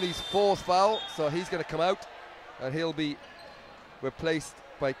that's Looney's fourth foul. So he's going to come out and he'll be replaced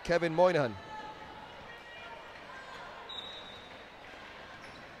by Kevin Moynihan.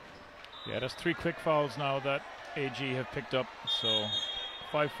 Yeah, there's 3 quick fouls now that AG have picked up, so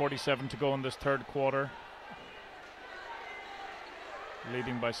 5:47 to go in this third quarter,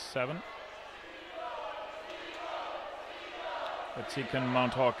 leading by 7. Let's see, can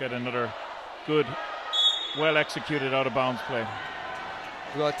Mounthawk get another good, well executed out of bounds play.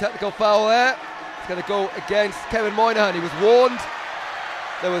 We've got a technical foul there. It's going to go against Kevin Moynihan. He was warned.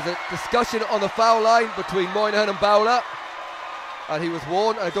 There was a discussion on the foul line between Moynihan and Bowler, and he was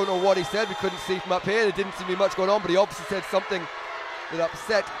warned. I don't know what he said, we couldn't see from up here. There didn't seem to be much going on, but he obviously said something that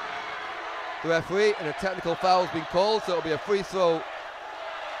upset the referee, and a technical foul has been called, so it'll be a free throw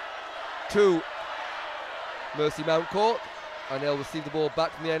to Mercy Mount Court, and they'll receive the ball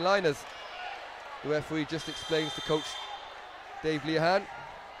back from the end line as the referee just explains to Coach Dave Lehan.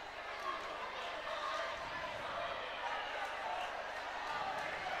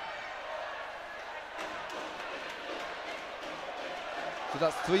 So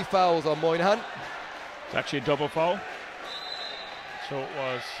that's 3 fouls on Moynihan. It's actually a double foul. So it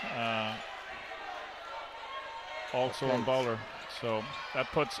was also on Bowler. So that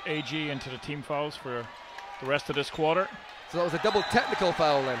puts AG into the team fouls for the rest of this quarter. So that was a double technical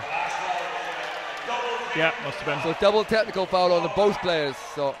foul then? Yeah, must have been. So double technical foul on the both players.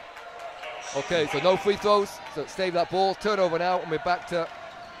 So okay, so no free throws. So save that ball, turnover now, and we're back to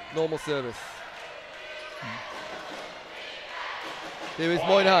normal service. Here is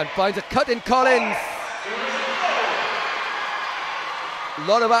Moynihan, finds a cut in Collins. A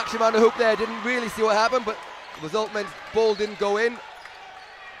lot of action on the hoop there, didn't really see what happened, but the result meant ball didn't go in.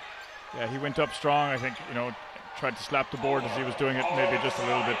 Yeah, he went up strong, I think, tried to slap the board as he was doing it, maybe just a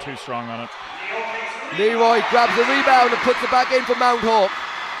little bit too strong on it. Leroy grabs the rebound and puts it back in for Mounthawk.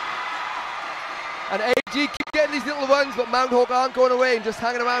 And AG keep getting these little runs, but Mounthawk aren't going away and just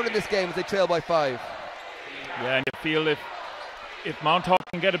hanging around in this game as they trail by 5. Yeah, and you feel if Mounthawk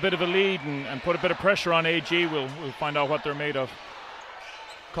can get a bit of a lead and put a bit of pressure on AG, we'll find out what they're made of.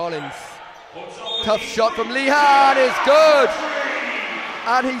 Collins, tough shot from Lehan is good,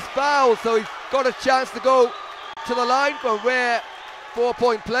 and he's fouled, so he's got a chance to go to the line for a rare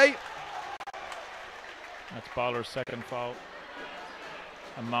 4-point play. That's Bowler's second foul,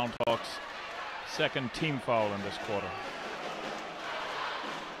 and Mounthawk's second team foul in this quarter.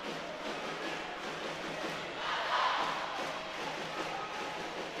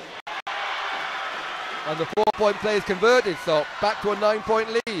 And the 4-point play is converted, so back to a 9-point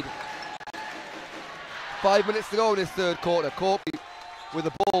lead. 5 minutes to go in this third quarter. Corkery with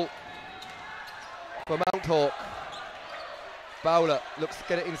the ball for Mounthawk. Bowler looks to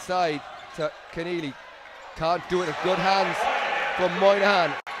get it inside to Keneally. Can't do it in good hands from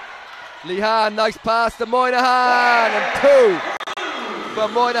Moynihan. Lehan, nice pass to Moynihan, and 2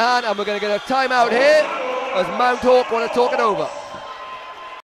 from Moynihan, and we're going to get a timeout here as Mounthawk want to talk it over.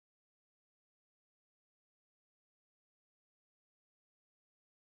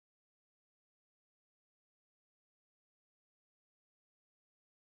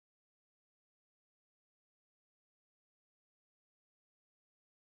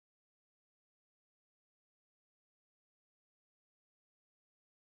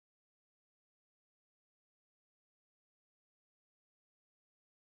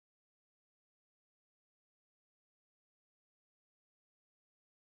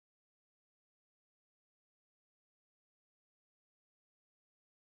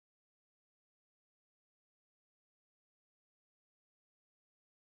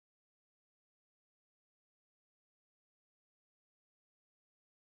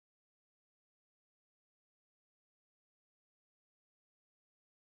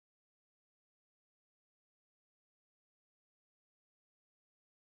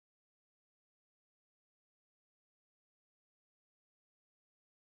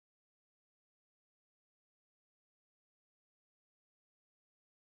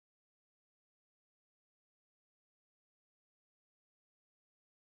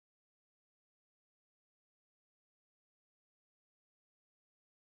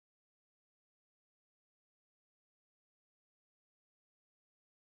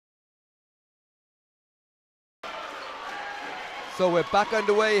 So we're back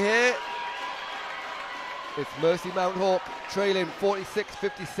underway here. It's Mercy Mounthawk trailing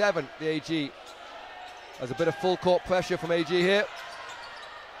 46-57, the AG. There's a bit of full court pressure from AG here.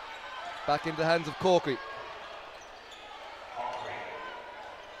 Back into the hands of Corkery.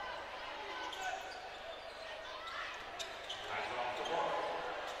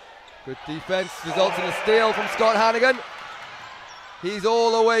 Good defense, results in a steal from Scott Hannigan. He's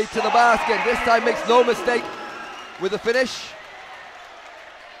all the way to the basket. This time makes no mistake with the finish.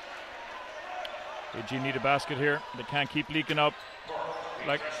 AG need a basket here. They can't keep leaking up.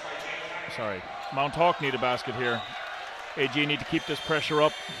 Mounthawk need a basket here. AG need to keep this pressure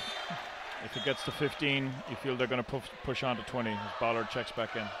up. If it gets to 15, you feel they're going to push on to 20 as Ballard checks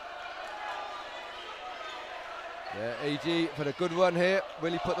back in. Yeah, AG had a good run here.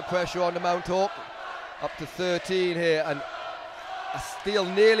 Really put the pressure on the Mounthawk. Up to 13 here, and a steal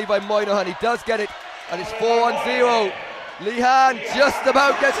nearly by Moynihan. He does get it, and it's 4-0. Lehan just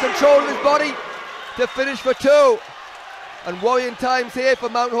about gets control of his body to finish for 2. And worrying times here for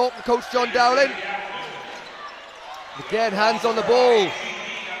Mounthawk and coach John Dowling. Again, hands on the ball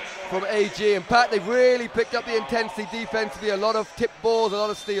from AG. And Pat, they've really picked up the intensity defensively. A lot of tipped balls, a lot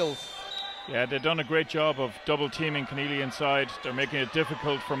of steals. Yeah, they've done a great job of double teaming Keneally inside. They're making it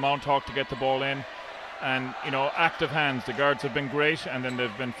difficult for Mounthawk to get the ball in. And, you know, active hands. The guards have been great, and then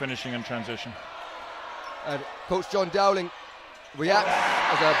they've been finishing in transition. And coach John Dowling reacts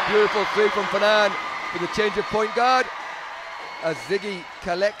as a beautiful three from Fanan with a change of point guard. As Ziggy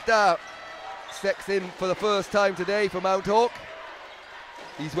Collector steps in for the first time today for Mounthawk.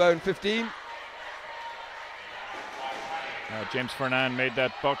 He's wearing 15. James Fernan made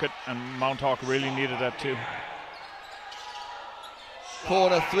that bucket, and Mounthawk really needed that too.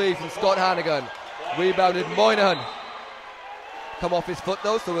 Corner 3 from Scott Hannigan. Rebounded Moynihan. Come off his foot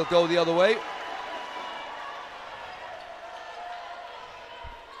though, so we'll go the other way.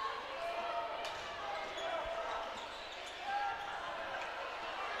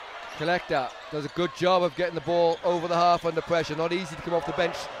 Collector does a good job of getting the ball over the half under pressure. Not easy to come off the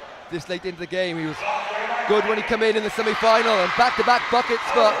bench this late into the game. He was good when he came in the semi-final, and back-to-back buckets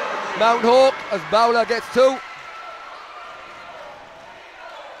for Mounthawk as Bowler gets 2.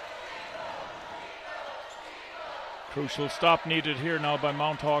 Crucial stop needed here now by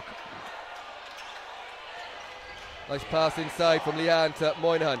Mounthawk. Nice pass inside from Leanne to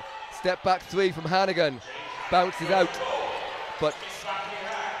Moynihan. Step back 3 from Hannigan. Bounces out, but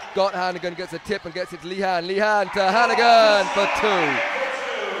Scott Hannigan gets a tip and gets it to Lehan. Lehan to Hannigan for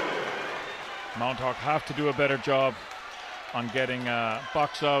 2. Mounthawk have to do a better job on getting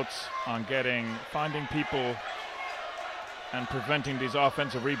box outs, on finding people and preventing these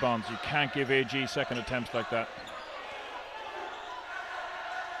offensive rebounds. You can't give AG second attempts like that.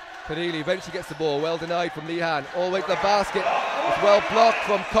 Keneally eventually gets the ball, well denied from Lehan. All the way to the basket. It's well blocked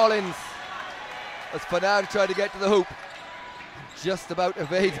from Collins as Fanan tried to get to the hoop. Just about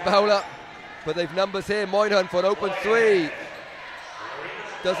evades Bowler, but they've numbers here. Moynihan for an open 3.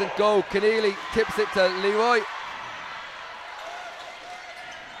 Doesn't go. Keneally tips it to Leroy.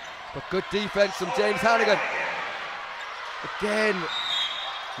 But good defense from James Hannigan. Again,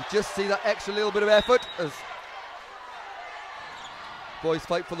 you just see that extra little bit of effort as boys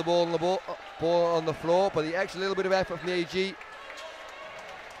fight for the ball on the floor, but the extra little bit of effort from the AG.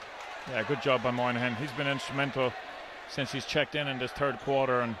 Yeah, good job by Moynihan. He's been instrumental since he's checked in this third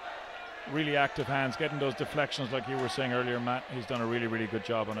quarter, and really active hands, getting those deflections like you were saying earlier, Matt. He's done a really, really good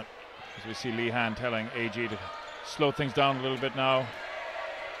job on it. As we see Lehan telling AG to slow things down a little bit now.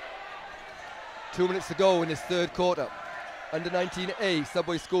 2 minutes to go in this third quarter. Under 19A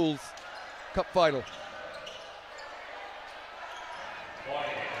Subway Schools Cup Final.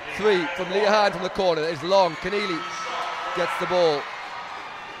 3 from Lehan from the corner. It's long. Keneally gets the ball.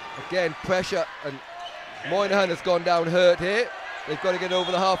 Again, pressure, and Moynihan has gone down hurt here. They've got to get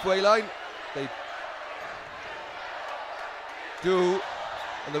over the halfway line. They do,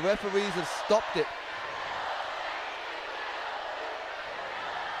 and the referees have stopped it.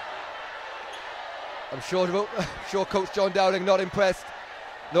 I'm sure Coach John Dowling not impressed.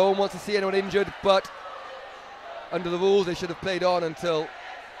 No one wants to see anyone injured, but under the rules they should have played on until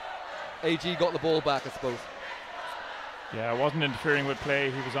AG got the ball back, I suppose. Yeah, wasn't interfering with play.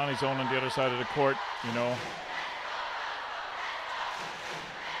 He was on his own on the other side of the court, you know.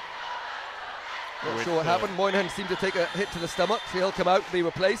 Not sure what happened. Moynihan seemed to take a hit to the stomach, so he'll come out to be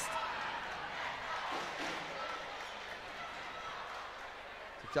replaced.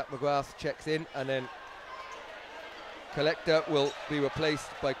 So Jack McGrath checks in, and then Collector will be replaced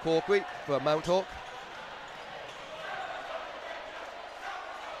by Corkery for Mounthawk.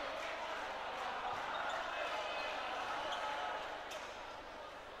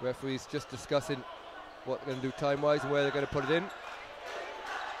 Referees just discussing what they're going to do time-wise and where they're going to put it in.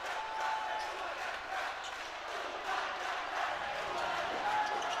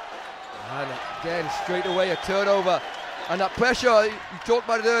 And again, straight away a turnover. And that pressure, you talked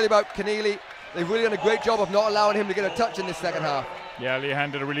about it earlier about Keneally. They've really done a great job of not allowing him to get a touch in this second half. Yeah,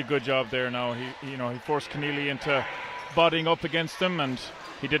 Lehan did a really good job there now. He forced Keneally into bodying up against him, and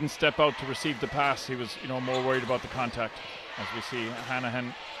he didn't step out to receive the pass. He was, more worried about the contact, as we see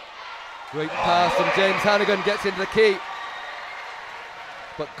Hanahan. Great pass from James Hannigan, gets into the key.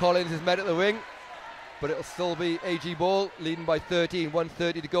 But Collins is met at the ring. But it'll still be AG ball, leading by 13,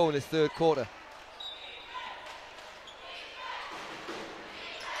 1:30 to go in this third quarter.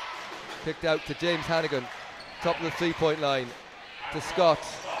 Kicked out to James Hannigan, top of the three-point line. To Scott,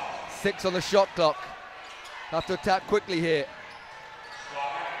 6 on the shot clock. Have to attack quickly here.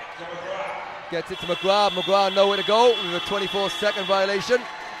 Gets it to McGrath. McGrath nowhere to go with a 24-second violation.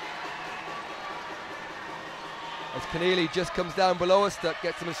 As Keneally just comes down below us to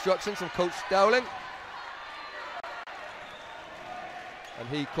get some instructions from Coach Dowling. And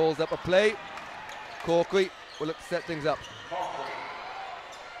he calls up a play. Corkery will look to set things up.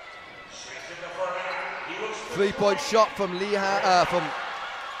 3-point shot from from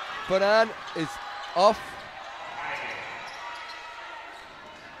Fanan is off.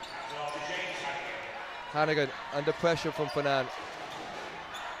 Hannigan under pressure from Fanan.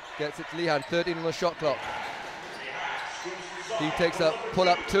 Gets it to Lehan, 13 on the shot clock. He takes a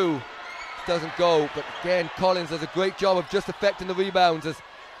pull-up 2. Doesn't go, but again Collins does a great job of just affecting the rebounds as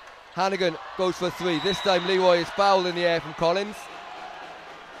Hannigan goes for 3. This time Leroy is fouled in the air from Collins.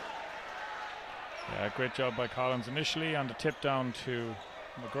 Yeah, great job by Collins initially on the tip down to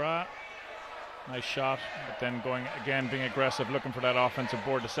McGrath. Nice shot, but then going again, being aggressive, looking for that offensive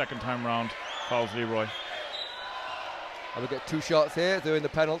board the second time round, fouls Leroy. And we get 2 shots here, they're in the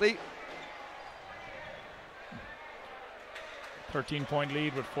penalty. 13-point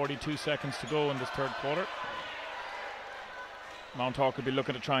lead with 42 seconds to go in this third quarter. Mounthawk could be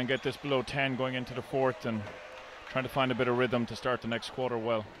looking to try and get this below 10 going into the fourth and trying to find a bit of rhythm to start the next quarter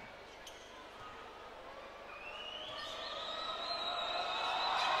well.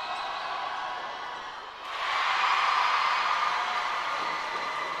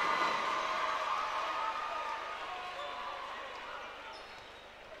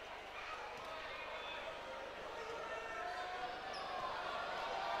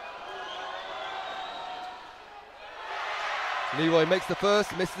 Leroy makes the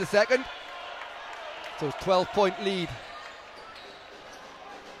first, misses the second. So 12-point lead.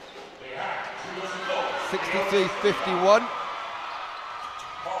 63-51.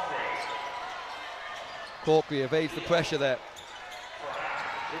 Corkery evades the pressure there.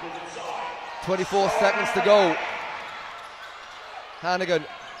 24 seconds to go. Hannigan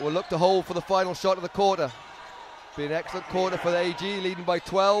will look to hold for the final shot of the quarter. Be an excellent quarter for the AG, leading by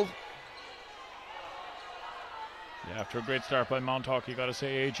 12. Yeah, after a great start by Mounthawk, you got to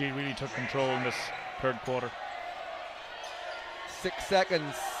say AG really took control in this third quarter. 6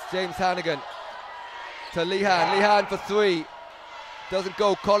 seconds. James Hannigan to Lehan. Lehan for 3. Doesn't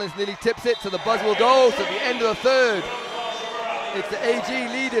go. Collins nearly tips it, so the buzzer will go. So at the end of the third, it's the AG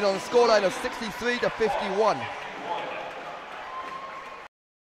leading on a scoreline of 63-51.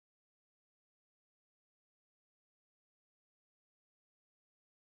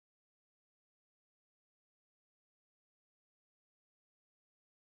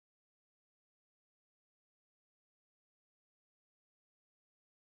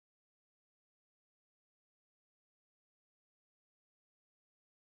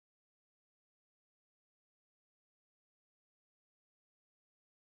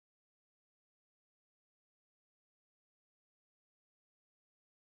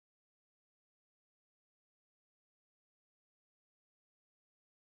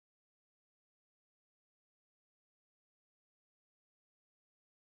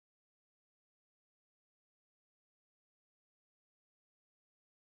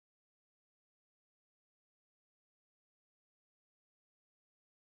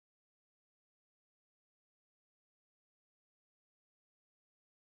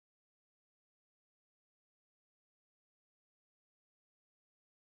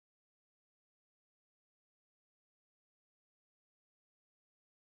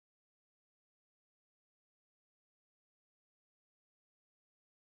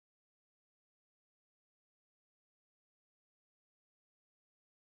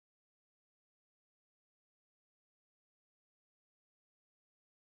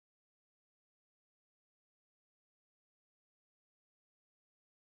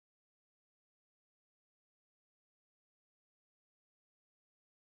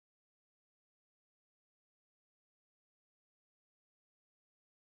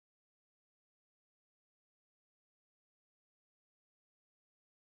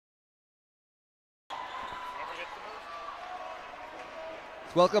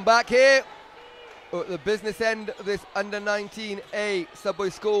 Welcome back here at the business end of this under-19A Subway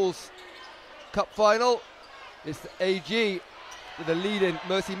Schools Cup final. It's the AG with the lead in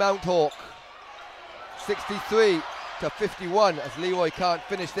Mercy Mounthawk, 63-51, as Leroy can't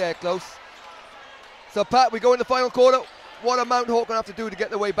finish there close. So Pat, we go in the final quarter. What are Mounthawk going to have to do to get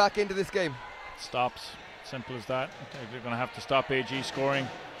their way back into this game? Stops, simple as that. They're going to have to stop AG scoring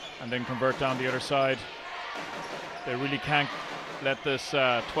and then convert down the other side. They really can't let this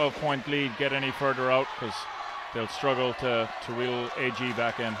 12-point lead get any further out, because they'll struggle to reel AG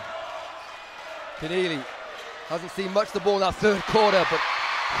back in. Keneally hasn't seen much of the ball in that third quarter, but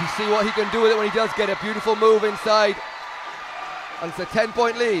you see what he can do with it when he does get a beautiful move inside. And it's a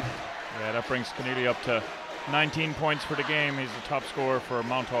 10-point lead. Yeah, that brings Keneally up to 19 points for the game. He's the top scorer for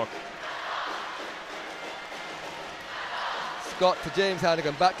Mounthawk. Scott to James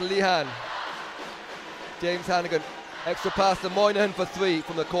Hannigan, back to Lehan. James Hannigan, extra pass to Moynihan for three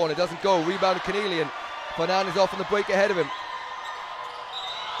from the corner, doesn't go, rebound to Keneally, and Fanan is off on the break ahead of him.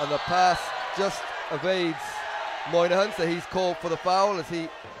 And the pass just evades Moynihan, so he's called for the foul as he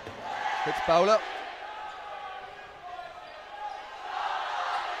hits Bowler.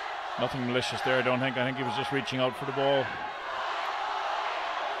 Nothing malicious there, I don't think. I think he was just reaching out for the ball.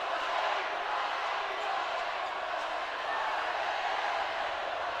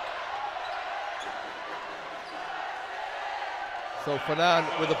 So Fanan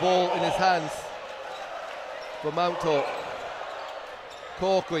with the ball in his hands for Mounthawk.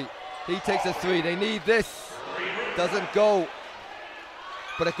 Corkery, he takes a three. They need this. Doesn't go.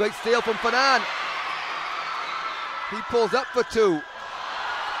 But a great steal from Fanan. He pulls up for two.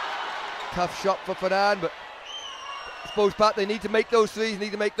 Tough shot for Fanan, but I suppose, Pat, they need to make those threes,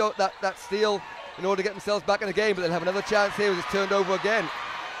 need to make that steal in order to get themselves back in the game, but they'll have another chance here as it's turned over again.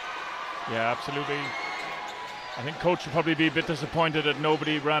 Yeah, absolutely. I think coach will probably be a bit disappointed that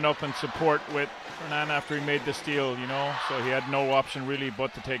nobody ran up in support with Fanan after he made the steal, you know, so he had no option really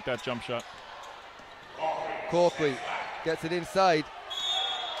but to take that jump shot. Corkery gets it inside.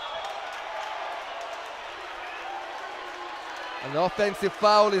 An offensive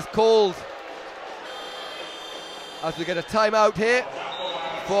foul is called as we get a timeout here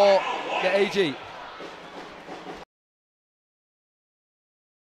for the AG.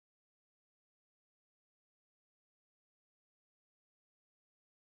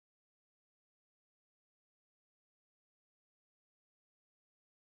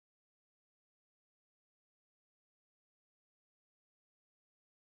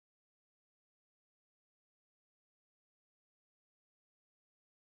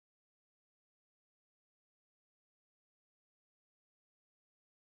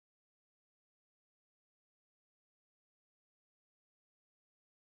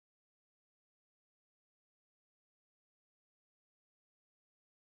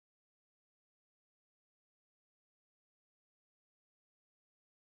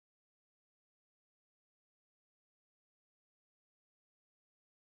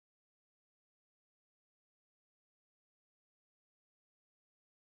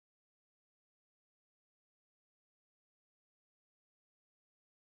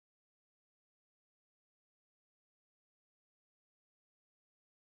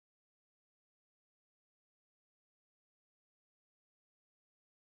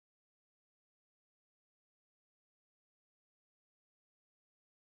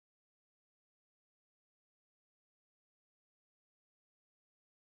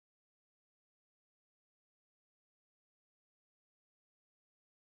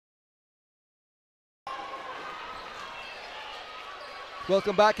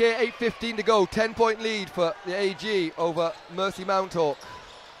 Welcome back here, 8:15 to go, 10-point lead for the AG over Mercy Mounthawk.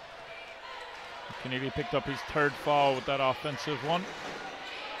 Keneally picked up his third foul with that offensive one.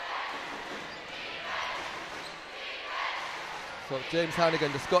 So James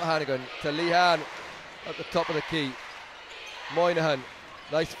Hannigan to Scott Hannigan to Lehan at the top of the key. Moynihan,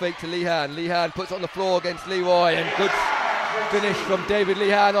 nice fake to Lehan. Lehan puts it on the floor against Leroy, and good finish from David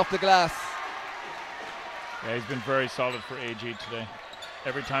Lehan off the glass. Yeah, he's been very solid for AG today.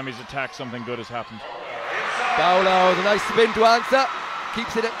 Every time he's attacked, something good has happened. Bowler with a nice spin to answer.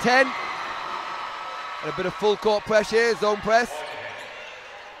 Keeps it at 10. And a bit of full court pressure here, zone press.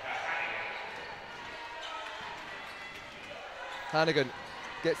 Hannigan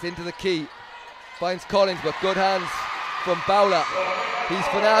gets into the key. Finds Collins, but good hands from Bowler. He's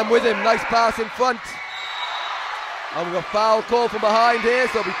Fanan with him. Nice pass in front. And we've got a foul call from behind here,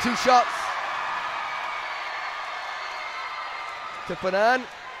 so it'll be two shots to Fanan.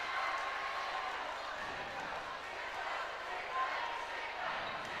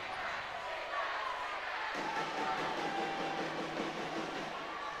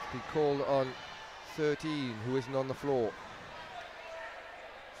 Be called on 13, who isn't on the floor.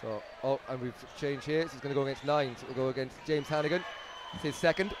 So, oh, and we've changed here, so it's going to go against 9, so it'll go against James Hannigan. It's his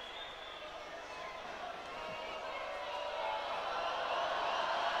second.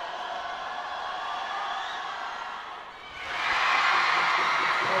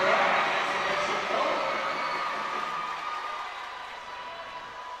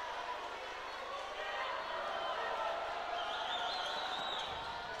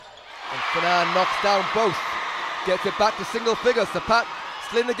 And knocks down both. Gets it back to single figures. So Pat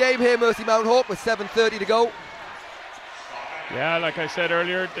still in the game here, Mercy Mounthawk, with 7:30 to go. Yeah, like I said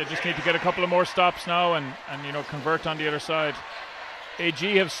earlier, they just need to get a couple of more stops now and you know, convert on the other side.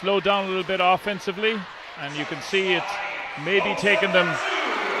 AG have slowed down a little bit offensively, and you can see it maybe taking them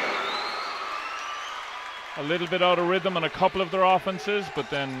a little bit out of rhythm on a couple of their offenses, but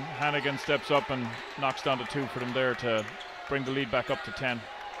then Hannigan steps up and knocks down to 2 for them there to bring the lead back up to 10.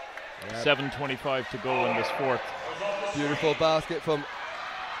 Yep. 7:25 to go in this fourth. Beautiful basket from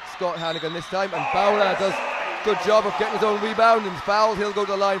Scott Hannigan this time, and Bowler does a good job of getting his own rebound and fouled. He'll go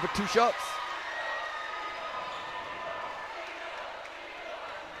to the line for 2 shots.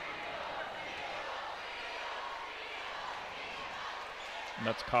 And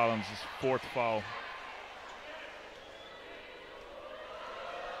that's Collins' 4th foul.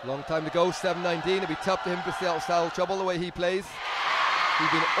 Long time to go, 7:19. It'll be tough to him to stay out of trouble the way he plays. He's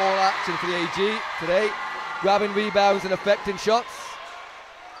been all action for the AG today, grabbing rebounds and affecting shots.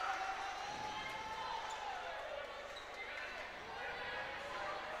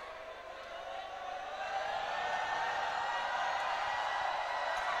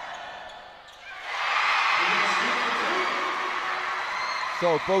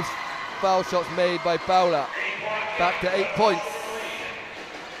 So both foul shots made by Bowler. Back to 8 points.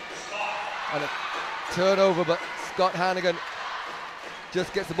 And a turnover, but Scott Hannigan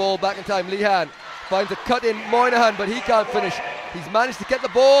just gets the ball back in time. Lehan finds a cut in Moynihan, but he can't finish. He's managed to get the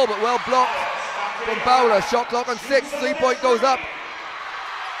ball, but well blocked from Bowler. Shot clock on 6, 3-point goes up.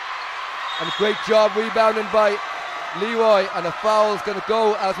 And a great job rebounding by Leroy, and a foul's going to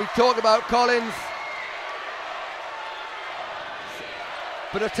go, as we talked about, Collins.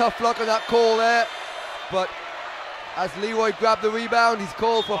 Bit of tough luck on that call there, but as Leroy grabbed the rebound, he's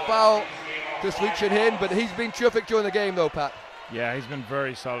called for foul to switch it in, but he's been terrific during the game though, Pat. Yeah, he's been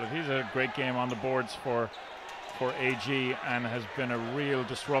very solid. He's a great game on the boards for AG, and has been a real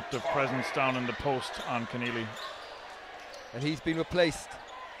disruptive presence down in the post on Keneally. And he's been replaced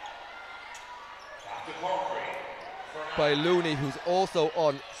by Looney, who's also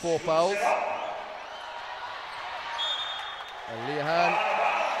on 4 fouls. And Lehan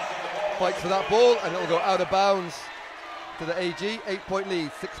fights for that ball, and it'll go out of bounds to the AG. 8-point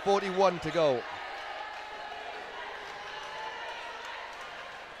lead, 6:41 to go.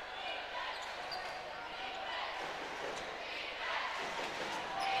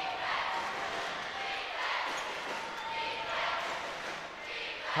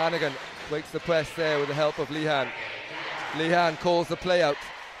 Hannigan breaks the press there with the help of Lehan. Lehan calls the play out.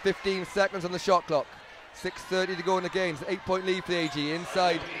 15 seconds on the shot clock. 6:30 to go in the game. 8-point lead for the AG.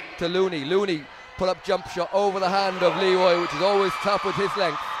 Inside to Looney. Looney pull-up jump shot over the hand of Leroy, which is always tough with his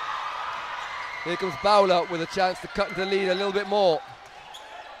length. Here comes Bowler with a chance to cut into the lead a little bit more.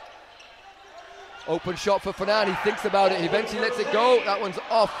 Open shot for Fanan. He thinks about it. He eventually lets it go. That one's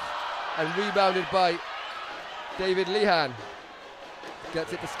off and rebounded by David Lehan.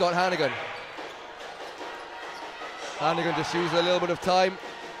 Gets it to Scott Hannigan. Hannigan just uses a little bit of time.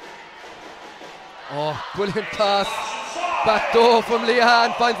 Oh, brilliant pass. Back door from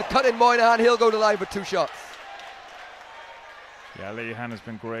Lehan. Finds the cut in Moynihan. He'll go to the line for 2 shots. Yeah, Lehan has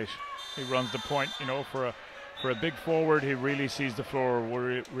been great. He runs the point, you know, for a big forward. He really sees the floor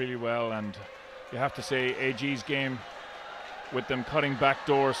really well, and you have to say AG's game with them cutting back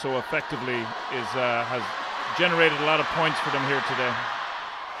door so effectively has generated a lot of points for them here today.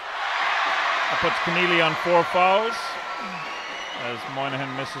 That puts Keneally on 4 fouls as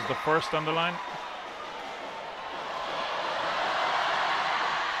Moynihan misses the first on the line.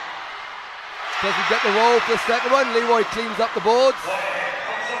 Doesn't get the roll for the second one. Leroy cleans up the boards.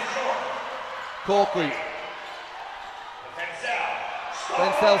 Corkery.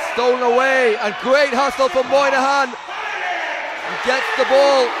 Denzel stolen away, and great hustle from Moynihan. He gets the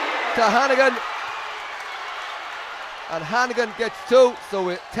ball to Hannigan. And Hannigan gets 2, so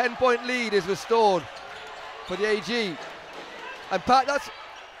a 10-point lead is restored for the AG. And Pat, that's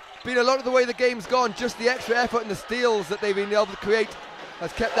been a lot of the way the game's gone. Just the extra effort and the steals that they've been able to create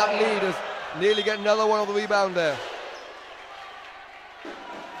has kept that lead, as nearly get another one on the rebound there.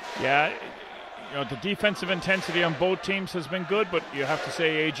 Yeah, You know, the defensive intensity on both teams has been good, but you have to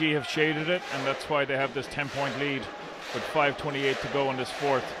say AG have shaded it, and that's why they have this 10-point lead with 5:28 to go in this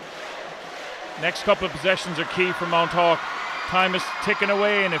fourth. Next couple of possessions are key for Mounthawk. Time is ticking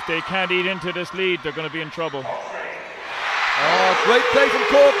away, and if they can't eat into this lead, they're going to be in trouble. Oh, great play from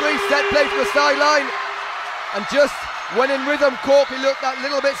Corkery, set play from the sideline, and just when in rhythm, Corkery looked that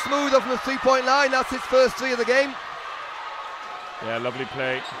little bit smoother from the three-point line. That's his first three of the game. Yeah, lovely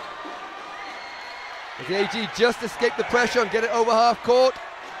play. As the AG just escaped the pressure and get it over half court.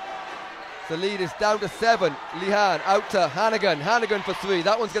 The lead is down to 7. Lehan out to Hannigan. Hannigan for 3.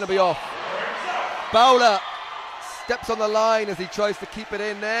 That one's going to be off. Bowler steps on the line as he tries to keep it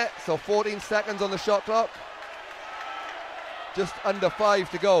in there. So 14 seconds on the shot clock. Just under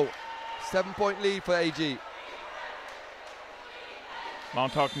 5 to go. 7-point lead for AG.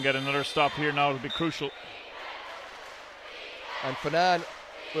 Mounthawk can get another stop here now. It'll be crucial. And Fanan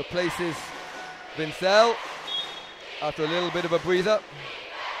replaces Vincel after a little bit of a breather.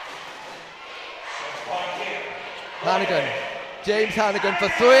 Hannigan, James Hannigan for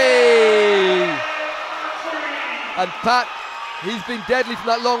 3. And Pat, he's been deadly from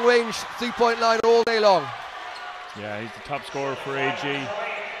that long range three-point line all day long. Yeah, he's the top scorer for AG.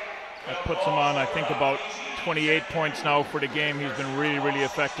 That puts him on, I think, about 28 points now for the game. He's been really, really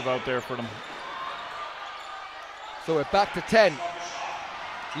effective out there for them. So we're back to 10.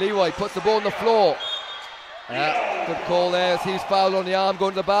 Leroy puts the ball on the floor. Good call there as he's fouled on the arm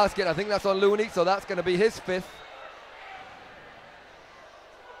going to the basket. I think that's on Looney, so that's going to be his 5th.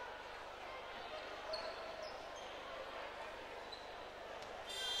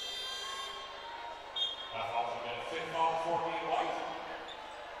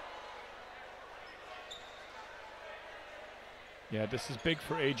 Yeah, this is big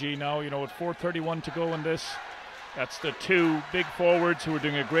for AG now. You know, with 4:31 to go in this, that's the 2 big forwards who are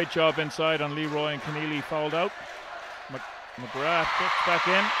doing a great job inside on Leroy, and Keneally fouled out. McGrath gets back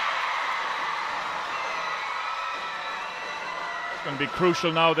in. It's going to be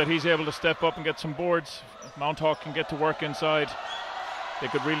crucial now that he's able to step up and get some boards. If Mounthawk can get to work inside, they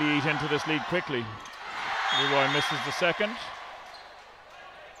could really eat into this lead quickly. Leroy misses the second.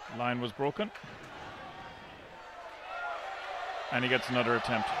 Line was broken. And he gets another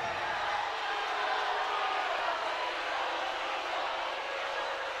attempt.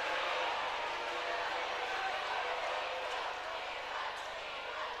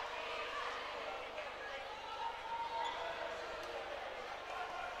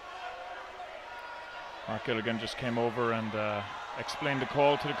 Mark Gilligan just came over and explained the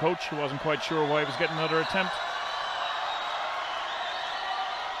call to the coach, who wasn't quite sure why he was getting another attempt.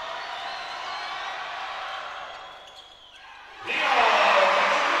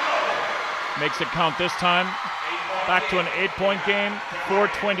 Makes it count this time. Back to an 8-point game.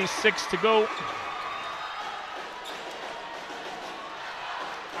 4:26 to go.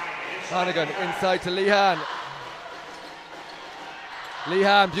 Hannigan inside to Lehan.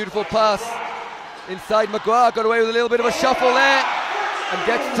 Lehan, beautiful pass. Inside McGrath, got away with a little bit of a shuffle there and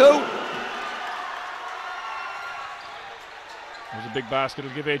gets 2. There's a big basket.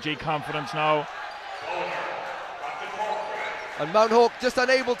 It'll give AG confidence now. And Mounthawk just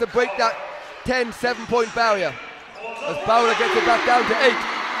unable to break that 10 7-point barrier as Bowler gets it back down to 8.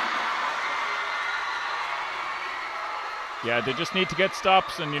 Yeah, they just need to get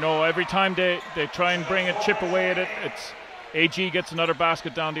stops, and you know, every time they try and bring a chip away at it, it's AG gets another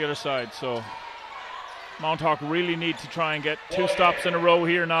basket down the other side. So Mounthawk really need to try and get 2 stops in a row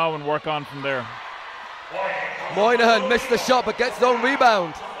here now and work on from there. Moynihan missed the shot but gets his own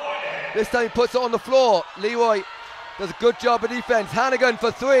rebound. This time he puts it on the floor. Leroy does a good job of defense. Hannigan for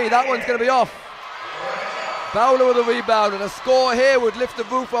 3. That one's going to be off. Bowler with a rebound, and a score here would lift the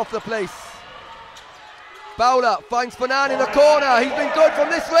roof off the place. Bowler finds Fanan in the corner. He's been good from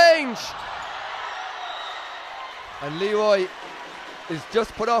this range. And Leroy is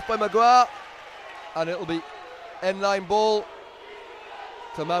just put off by McGrath, and it'll be end-line ball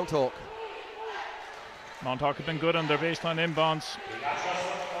to Mounthawk. Mounthawk have been good on their baseline inbounds.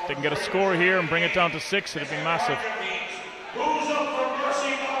 If they can get a score here and bring it down to 6, it'd be massive. Who's up for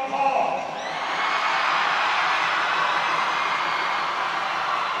mercy on call?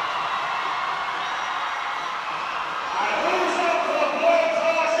 And who's up for the blood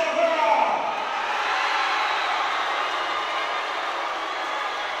class of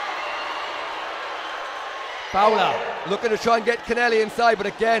Bowler looking to try and get Keneally inside, but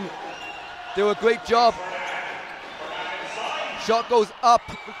again, do a great job. Shot goes up,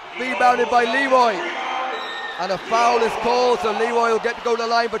 rebounded by Leroy. And a foul is called, so Leroy will get to go to the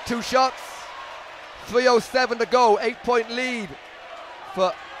line for 2 shots. 3:07 to go, 8-point lead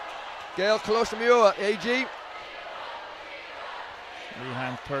for Gael close to Mhuire, AG.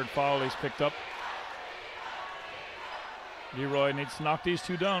 Lehan's third foul he's picked up. Leroy needs to knock these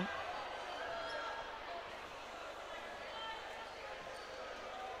two down.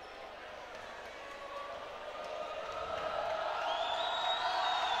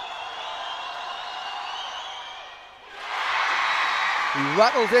 He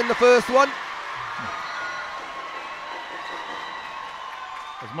rattles in the first one.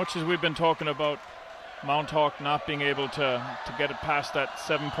 As much as we've been talking about Mounthawk not being able to get it past that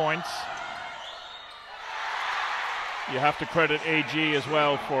 7 points, you have to credit AG as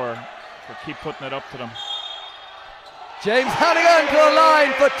well for keep putting it up to them. James Hannigan to the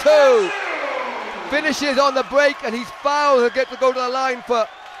line for 2. Finishes on the break and he's fouled. He'll get to go to the line for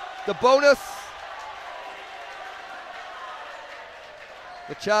the bonus.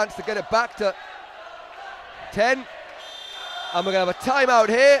 The chance to get it back to 10. And we're going to have a timeout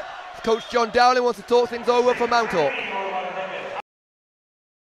here. Coach John Dowling wants to talk things over for Mounthawk.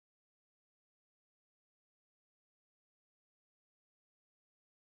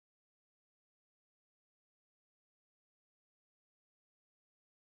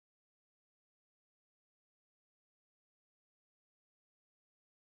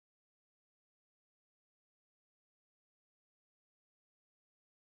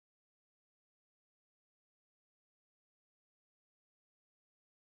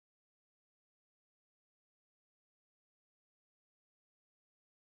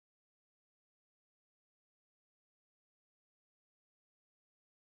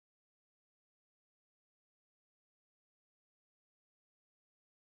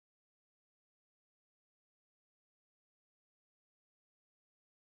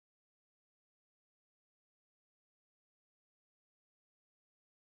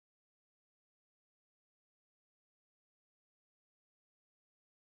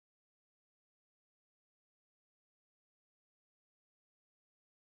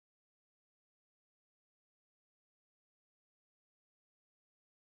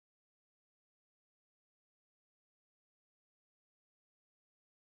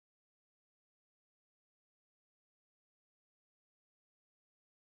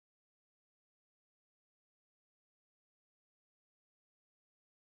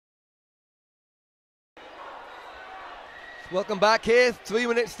 Welcome back here, 3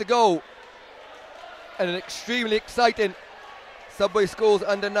 minutes to go. And an extremely exciting Subway Schools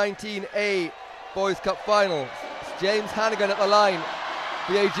Under-19A Boys Cup Final. It's James Hannigan at the line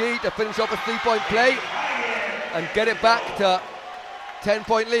for AG to finish off a 3-point play and get it back to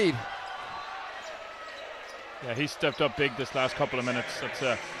 10-point lead. Yeah, he stepped up big this last couple of minutes. That's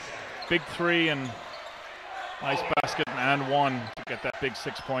a big 3 and nice basket and 1 to get that big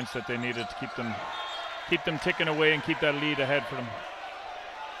 6 points that they needed to keep them ticking away and keep that lead ahead for them.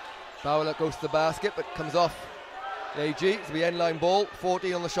 Bowler goes to the basket but comes off the AG. It's the end line ball,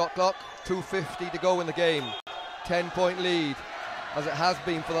 14 on the shot clock, 2:50 to go in the game. 10-point lead as it has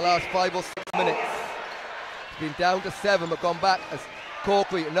been for the last 5 or 6 minutes. It's been down to 7 but gone back as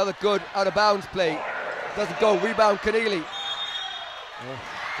Corkery, another good out of bounds play. Doesn't go, rebound Keneally. Oh,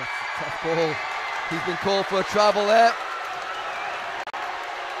 that's a tough ball. He's been called for a travel there.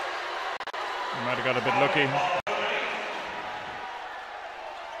 He might have got a bit lucky.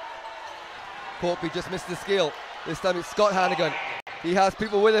 Corkery just missed the skill. This time it's Scott Hannigan. He has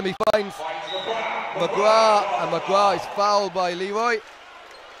people with him. He finds Mhuire, and Mhuire is fouled by Leroy.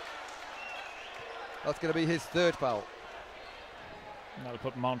 That's going to be his 3rd foul. And that'll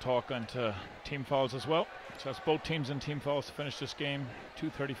put Mounthawk into team fouls as well. So that's both teams in team fouls to finish this game.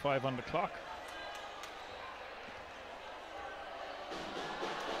 2:35 on the clock.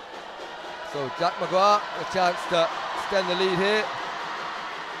 So Jack Mhuire, a chance to extend the lead here.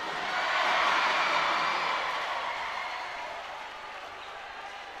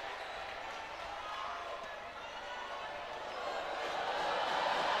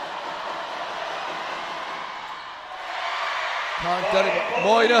 Can't done it, but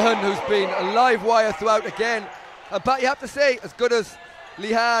Moynihan, who's been a live wire throughout again. And Pat, you have to say, as good as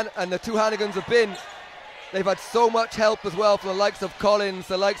Lehan and the two Hannigans have been, they've had so much help as well from the likes of Collins,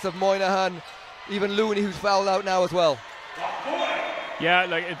 the likes of Moynihan, even Looney, who's fouled out now as well. Yeah,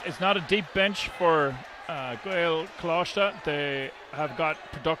 like it's not a deep bench for Gael, Cholaiste. They have got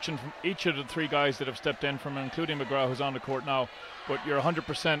production from each of the 3 guys that have stepped in from, including McGrath, who's on the court now. But you're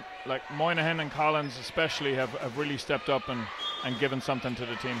 100%, like Moynihan and Collins especially have really stepped up and given something to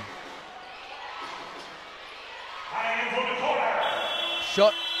the team.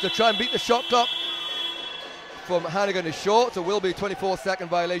 Shot to try and beat the shot clock from Hannigan is short, so will be a 24-second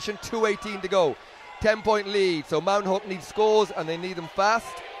violation. 2:18 to go. 10-point lead, so Mounthawk needs scores and they need them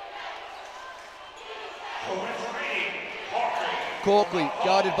fast. Corkery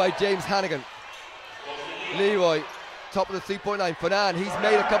guarded by James Hannigan. Leroy, top of the 3-point line. Fanan, he's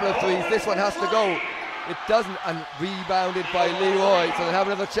made a couple of threes. This one has to go. It doesn't, and rebounded by Leroy, so they have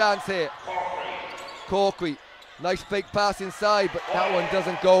another chance here. Corkery, nice fake pass inside, but that one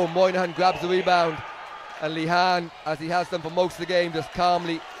doesn't go. Moynihan grabs the rebound, and Lehan, as he has done for most of the game, just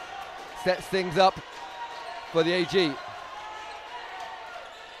calmly sets things up for the AG.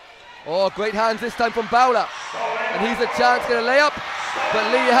 Oh, great hands this time from Bowler, and he's a chance to get a layup, but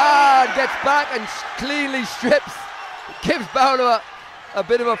Lehan gets back and cleanly strips, gives Bowler a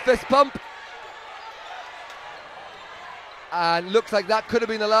bit of a fist pump, and looks like that could have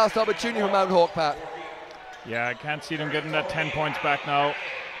been the last opportunity for Mounthawk, Pat. Yeah, I can't see them getting that 10 points back now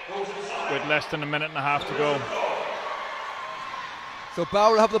with less than a minute and a half to go. So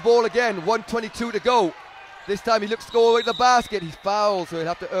Bowler have the ball again, 1:22 to go. This time he looks to go away to the basket. He's fouled, so he'll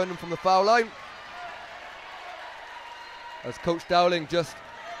have to earn them from the foul line. As Coach Dowling just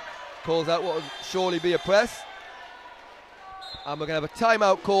calls out what will surely be a press. And we're going to have a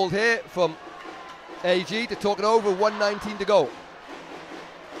timeout called here from AG to talk it over, 1:19 to go.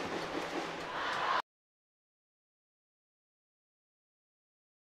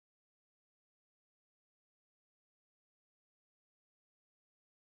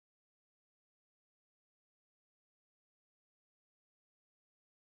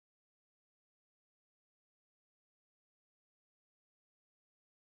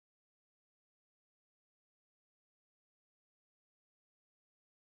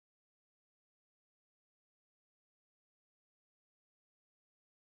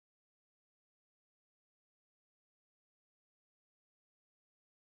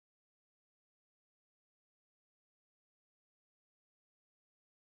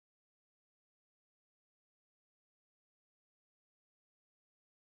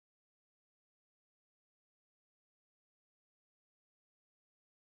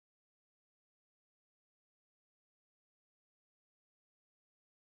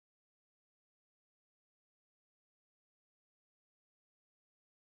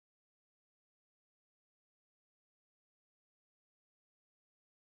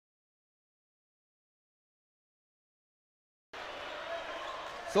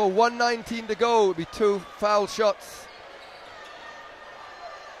 So 1:19 to go, it'll be 2 foul shots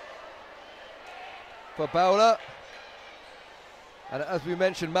for Bowler. And as we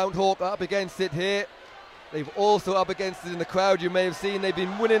mentioned, Mounthawk are up against it here. They've also up against it in the crowd. You may have seen they've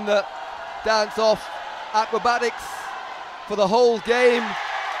been winning the dance-off acrobatics for the whole game.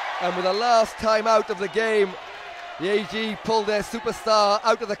 And with the last time out of the game, the AG pulled their superstar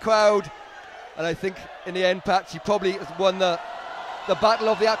out of the crowd. And I think in the end, Pat, she probably has won the battle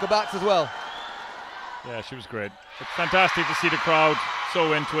of the acrobats as well. Yeah, she was great. It's fantastic to see the crowd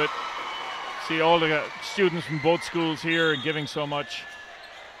so into it. See all the students from both schools here and giving so much.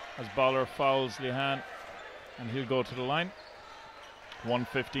 As Bowler fouls Lehan, and he'll go to the line.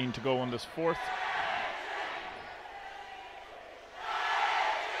 1:15 to go on this fourth.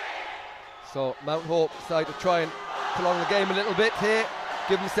 So Mounthawk decide to try and prolong the game a little bit here,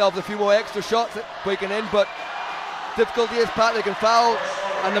 give themselves a few more extra shots at breaking in, but difficulty is, Pat, they can foul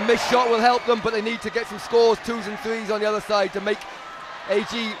and the missed shot will help them, but they need to get some scores, 2s and 3s on the other side to make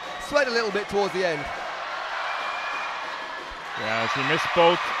AG sweat a little bit towards the end. Yeah, as he missed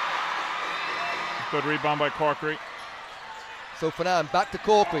both. Good rebound by Corkery. So Fanan back to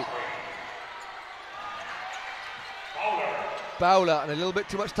Corkery. Bowler, and a little bit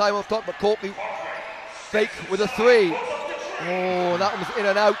too much time off top, but Corkery fake with a 3. Oh, that one was in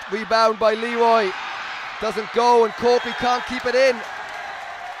and out. Rebound by Leroy. Doesn't go, and Corkery can't keep it in.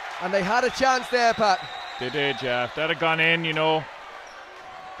 And they had a chance there, Pat. They did, yeah. If that had gone in, you know,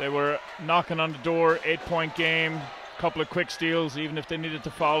 they were knocking on the door, 8-point game, couple of quick steals, even if they needed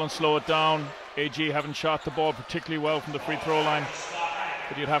to foul and slow it down. AG haven't shot the ball particularly well from the free throw line,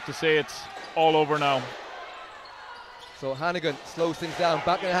 but you'd have to say it's all over now. So Hannigan slows things down,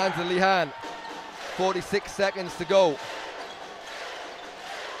 back in the hands of Lehan. 46 seconds to go.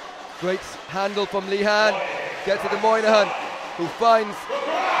 Great handle from Lehan, gets it to Moynihan, who finds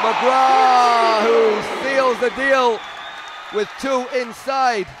McGrath, who seals the deal with 2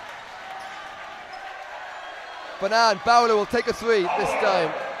 inside. Fanan, Bowler will take a 3 this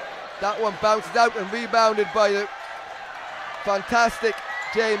time. That one bounces out and rebounded by the fantastic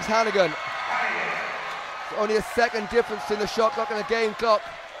James Hannigan. It's only a second difference in the shot clock and the game clock.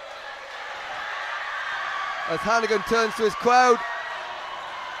 As Hannigan turns to his crowd,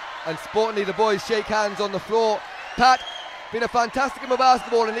 and sportingly the boys shake hands on the floor. Pat, been a fantastic game of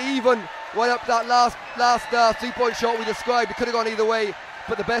basketball, and even went up that last 3-point shot we described. It could have gone either way,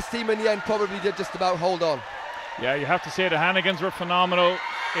 but the best team in the end probably did just about hold on. Yeah, you have to say the Hannigans were phenomenal.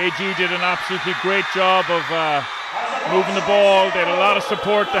 AG did an absolutely great job of moving the ball. They had a lot of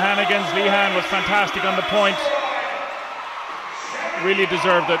support. The Hannigans, Lehan was fantastic on the point. Really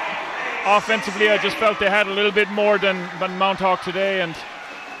deserved it. Offensively, I just felt they had a little bit more than Mounthawk today, and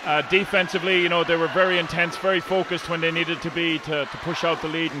defensively, you know, they were very intense, very focused when they needed to be to push out the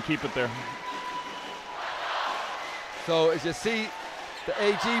lead and keep it there. So as you see the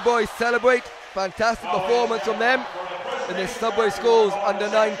AG boys celebrate, fantastic performance from them in this Subway Schools under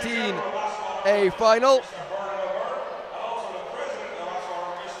 19A final.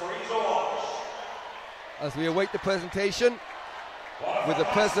 As we await the presentation with the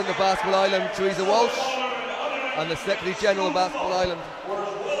President of Basketball Ireland, Teresa Walsh, and the Secretary General of Basketball Ireland.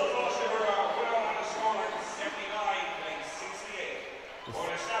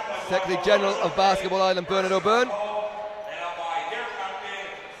 The Secretary General of Basketball Ireland, Bernard O'Byrne.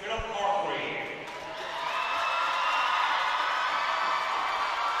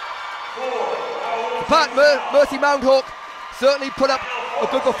 Pat Mercy Mounthawk certainly put up a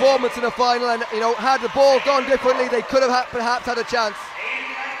good performance in the final, and you know, had the ball gone differently, they could have perhaps had a chance.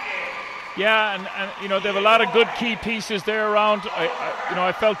 Yeah, and you know, they have a lot of good key pieces there around.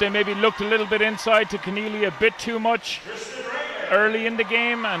 I felt they maybe looked a little bit inside to Keneally a bit too much early in the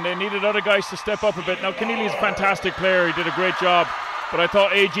game, and they needed other guys to step up a bit. Now Keneally's a fantastic player, he did a great job, but I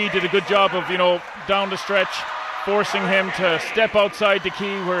thought AG did a good job of, you know, down the stretch, forcing him to step outside the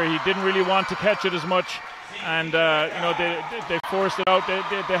key where he didn't really want to catch it as much, and you know, they forced it out.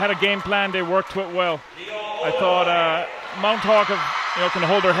 They had a game plan, they worked to it well. I thought Mounthawk can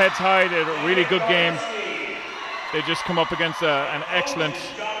hold their heads high. They had a really good game. They just come up against an excellent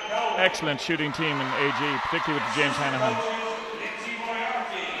shooting team in AG, particularly with James Hanahan.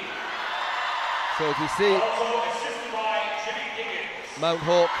 So as we see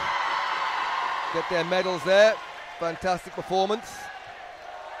Mounthawk get their medals there, fantastic performance.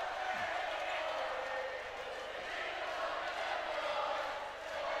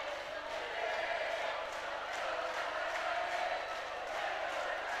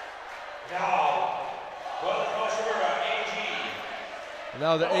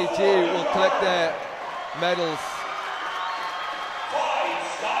 Now the AG will collect their medals.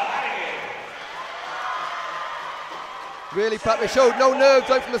 Really, Pat, they showed no nerves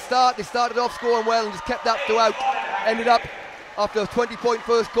right from the start. They started off scoring well and just kept that throughout. Ended up, after a 20-point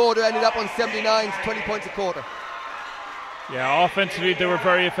first quarter, ended up on 79, 20 points a quarter. Yeah, offensively they were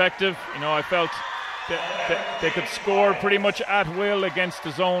very effective. You know, I felt they could score pretty much at will against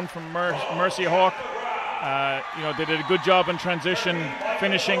the zone from Mercy Hawk. You know, they did a good job in transition,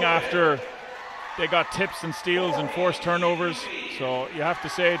 finishing after they got tips and steals and forced turnovers. So you have to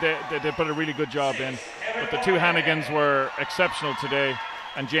say they put a really good job in. But the two Hannigans were exceptional today,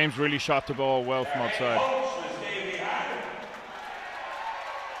 and James really shot the ball well from outside.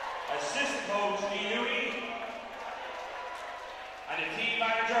 Assistant coach Mhuire and the team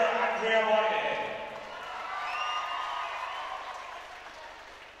manager Mhuire.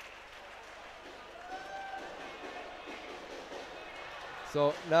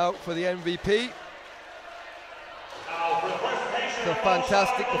 So now for the MVP. It's a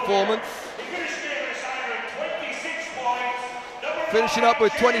fantastic performance. Finishing up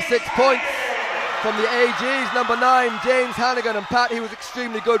with 26 points from the AGs, number 9, James Hannigan. And Pat, he was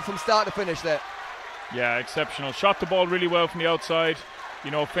extremely good from start to finish there. Yeah, exceptional. Shot the ball really well from the outside.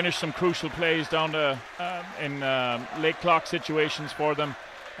 You know, finished some crucial plays down in late clock situations for them.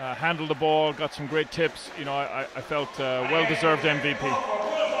 Handled the ball, got some great tips. You know, I felt well-deserved MVP.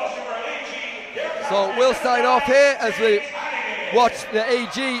 So we'll sign off here as we watch the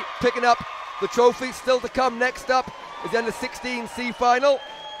AG picking up the trophy. Still to come, next up is then the 16C final.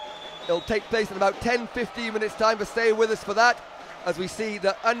 It'll take place in about 10-15 minutes time, but stay with us for that as we see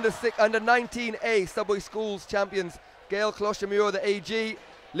the under 19A Subway Schools champions Gael, Cholaiste, Mhuire, the AG,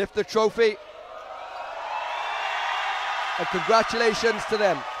 lift the trophy. And congratulations to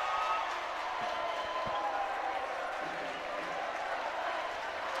them.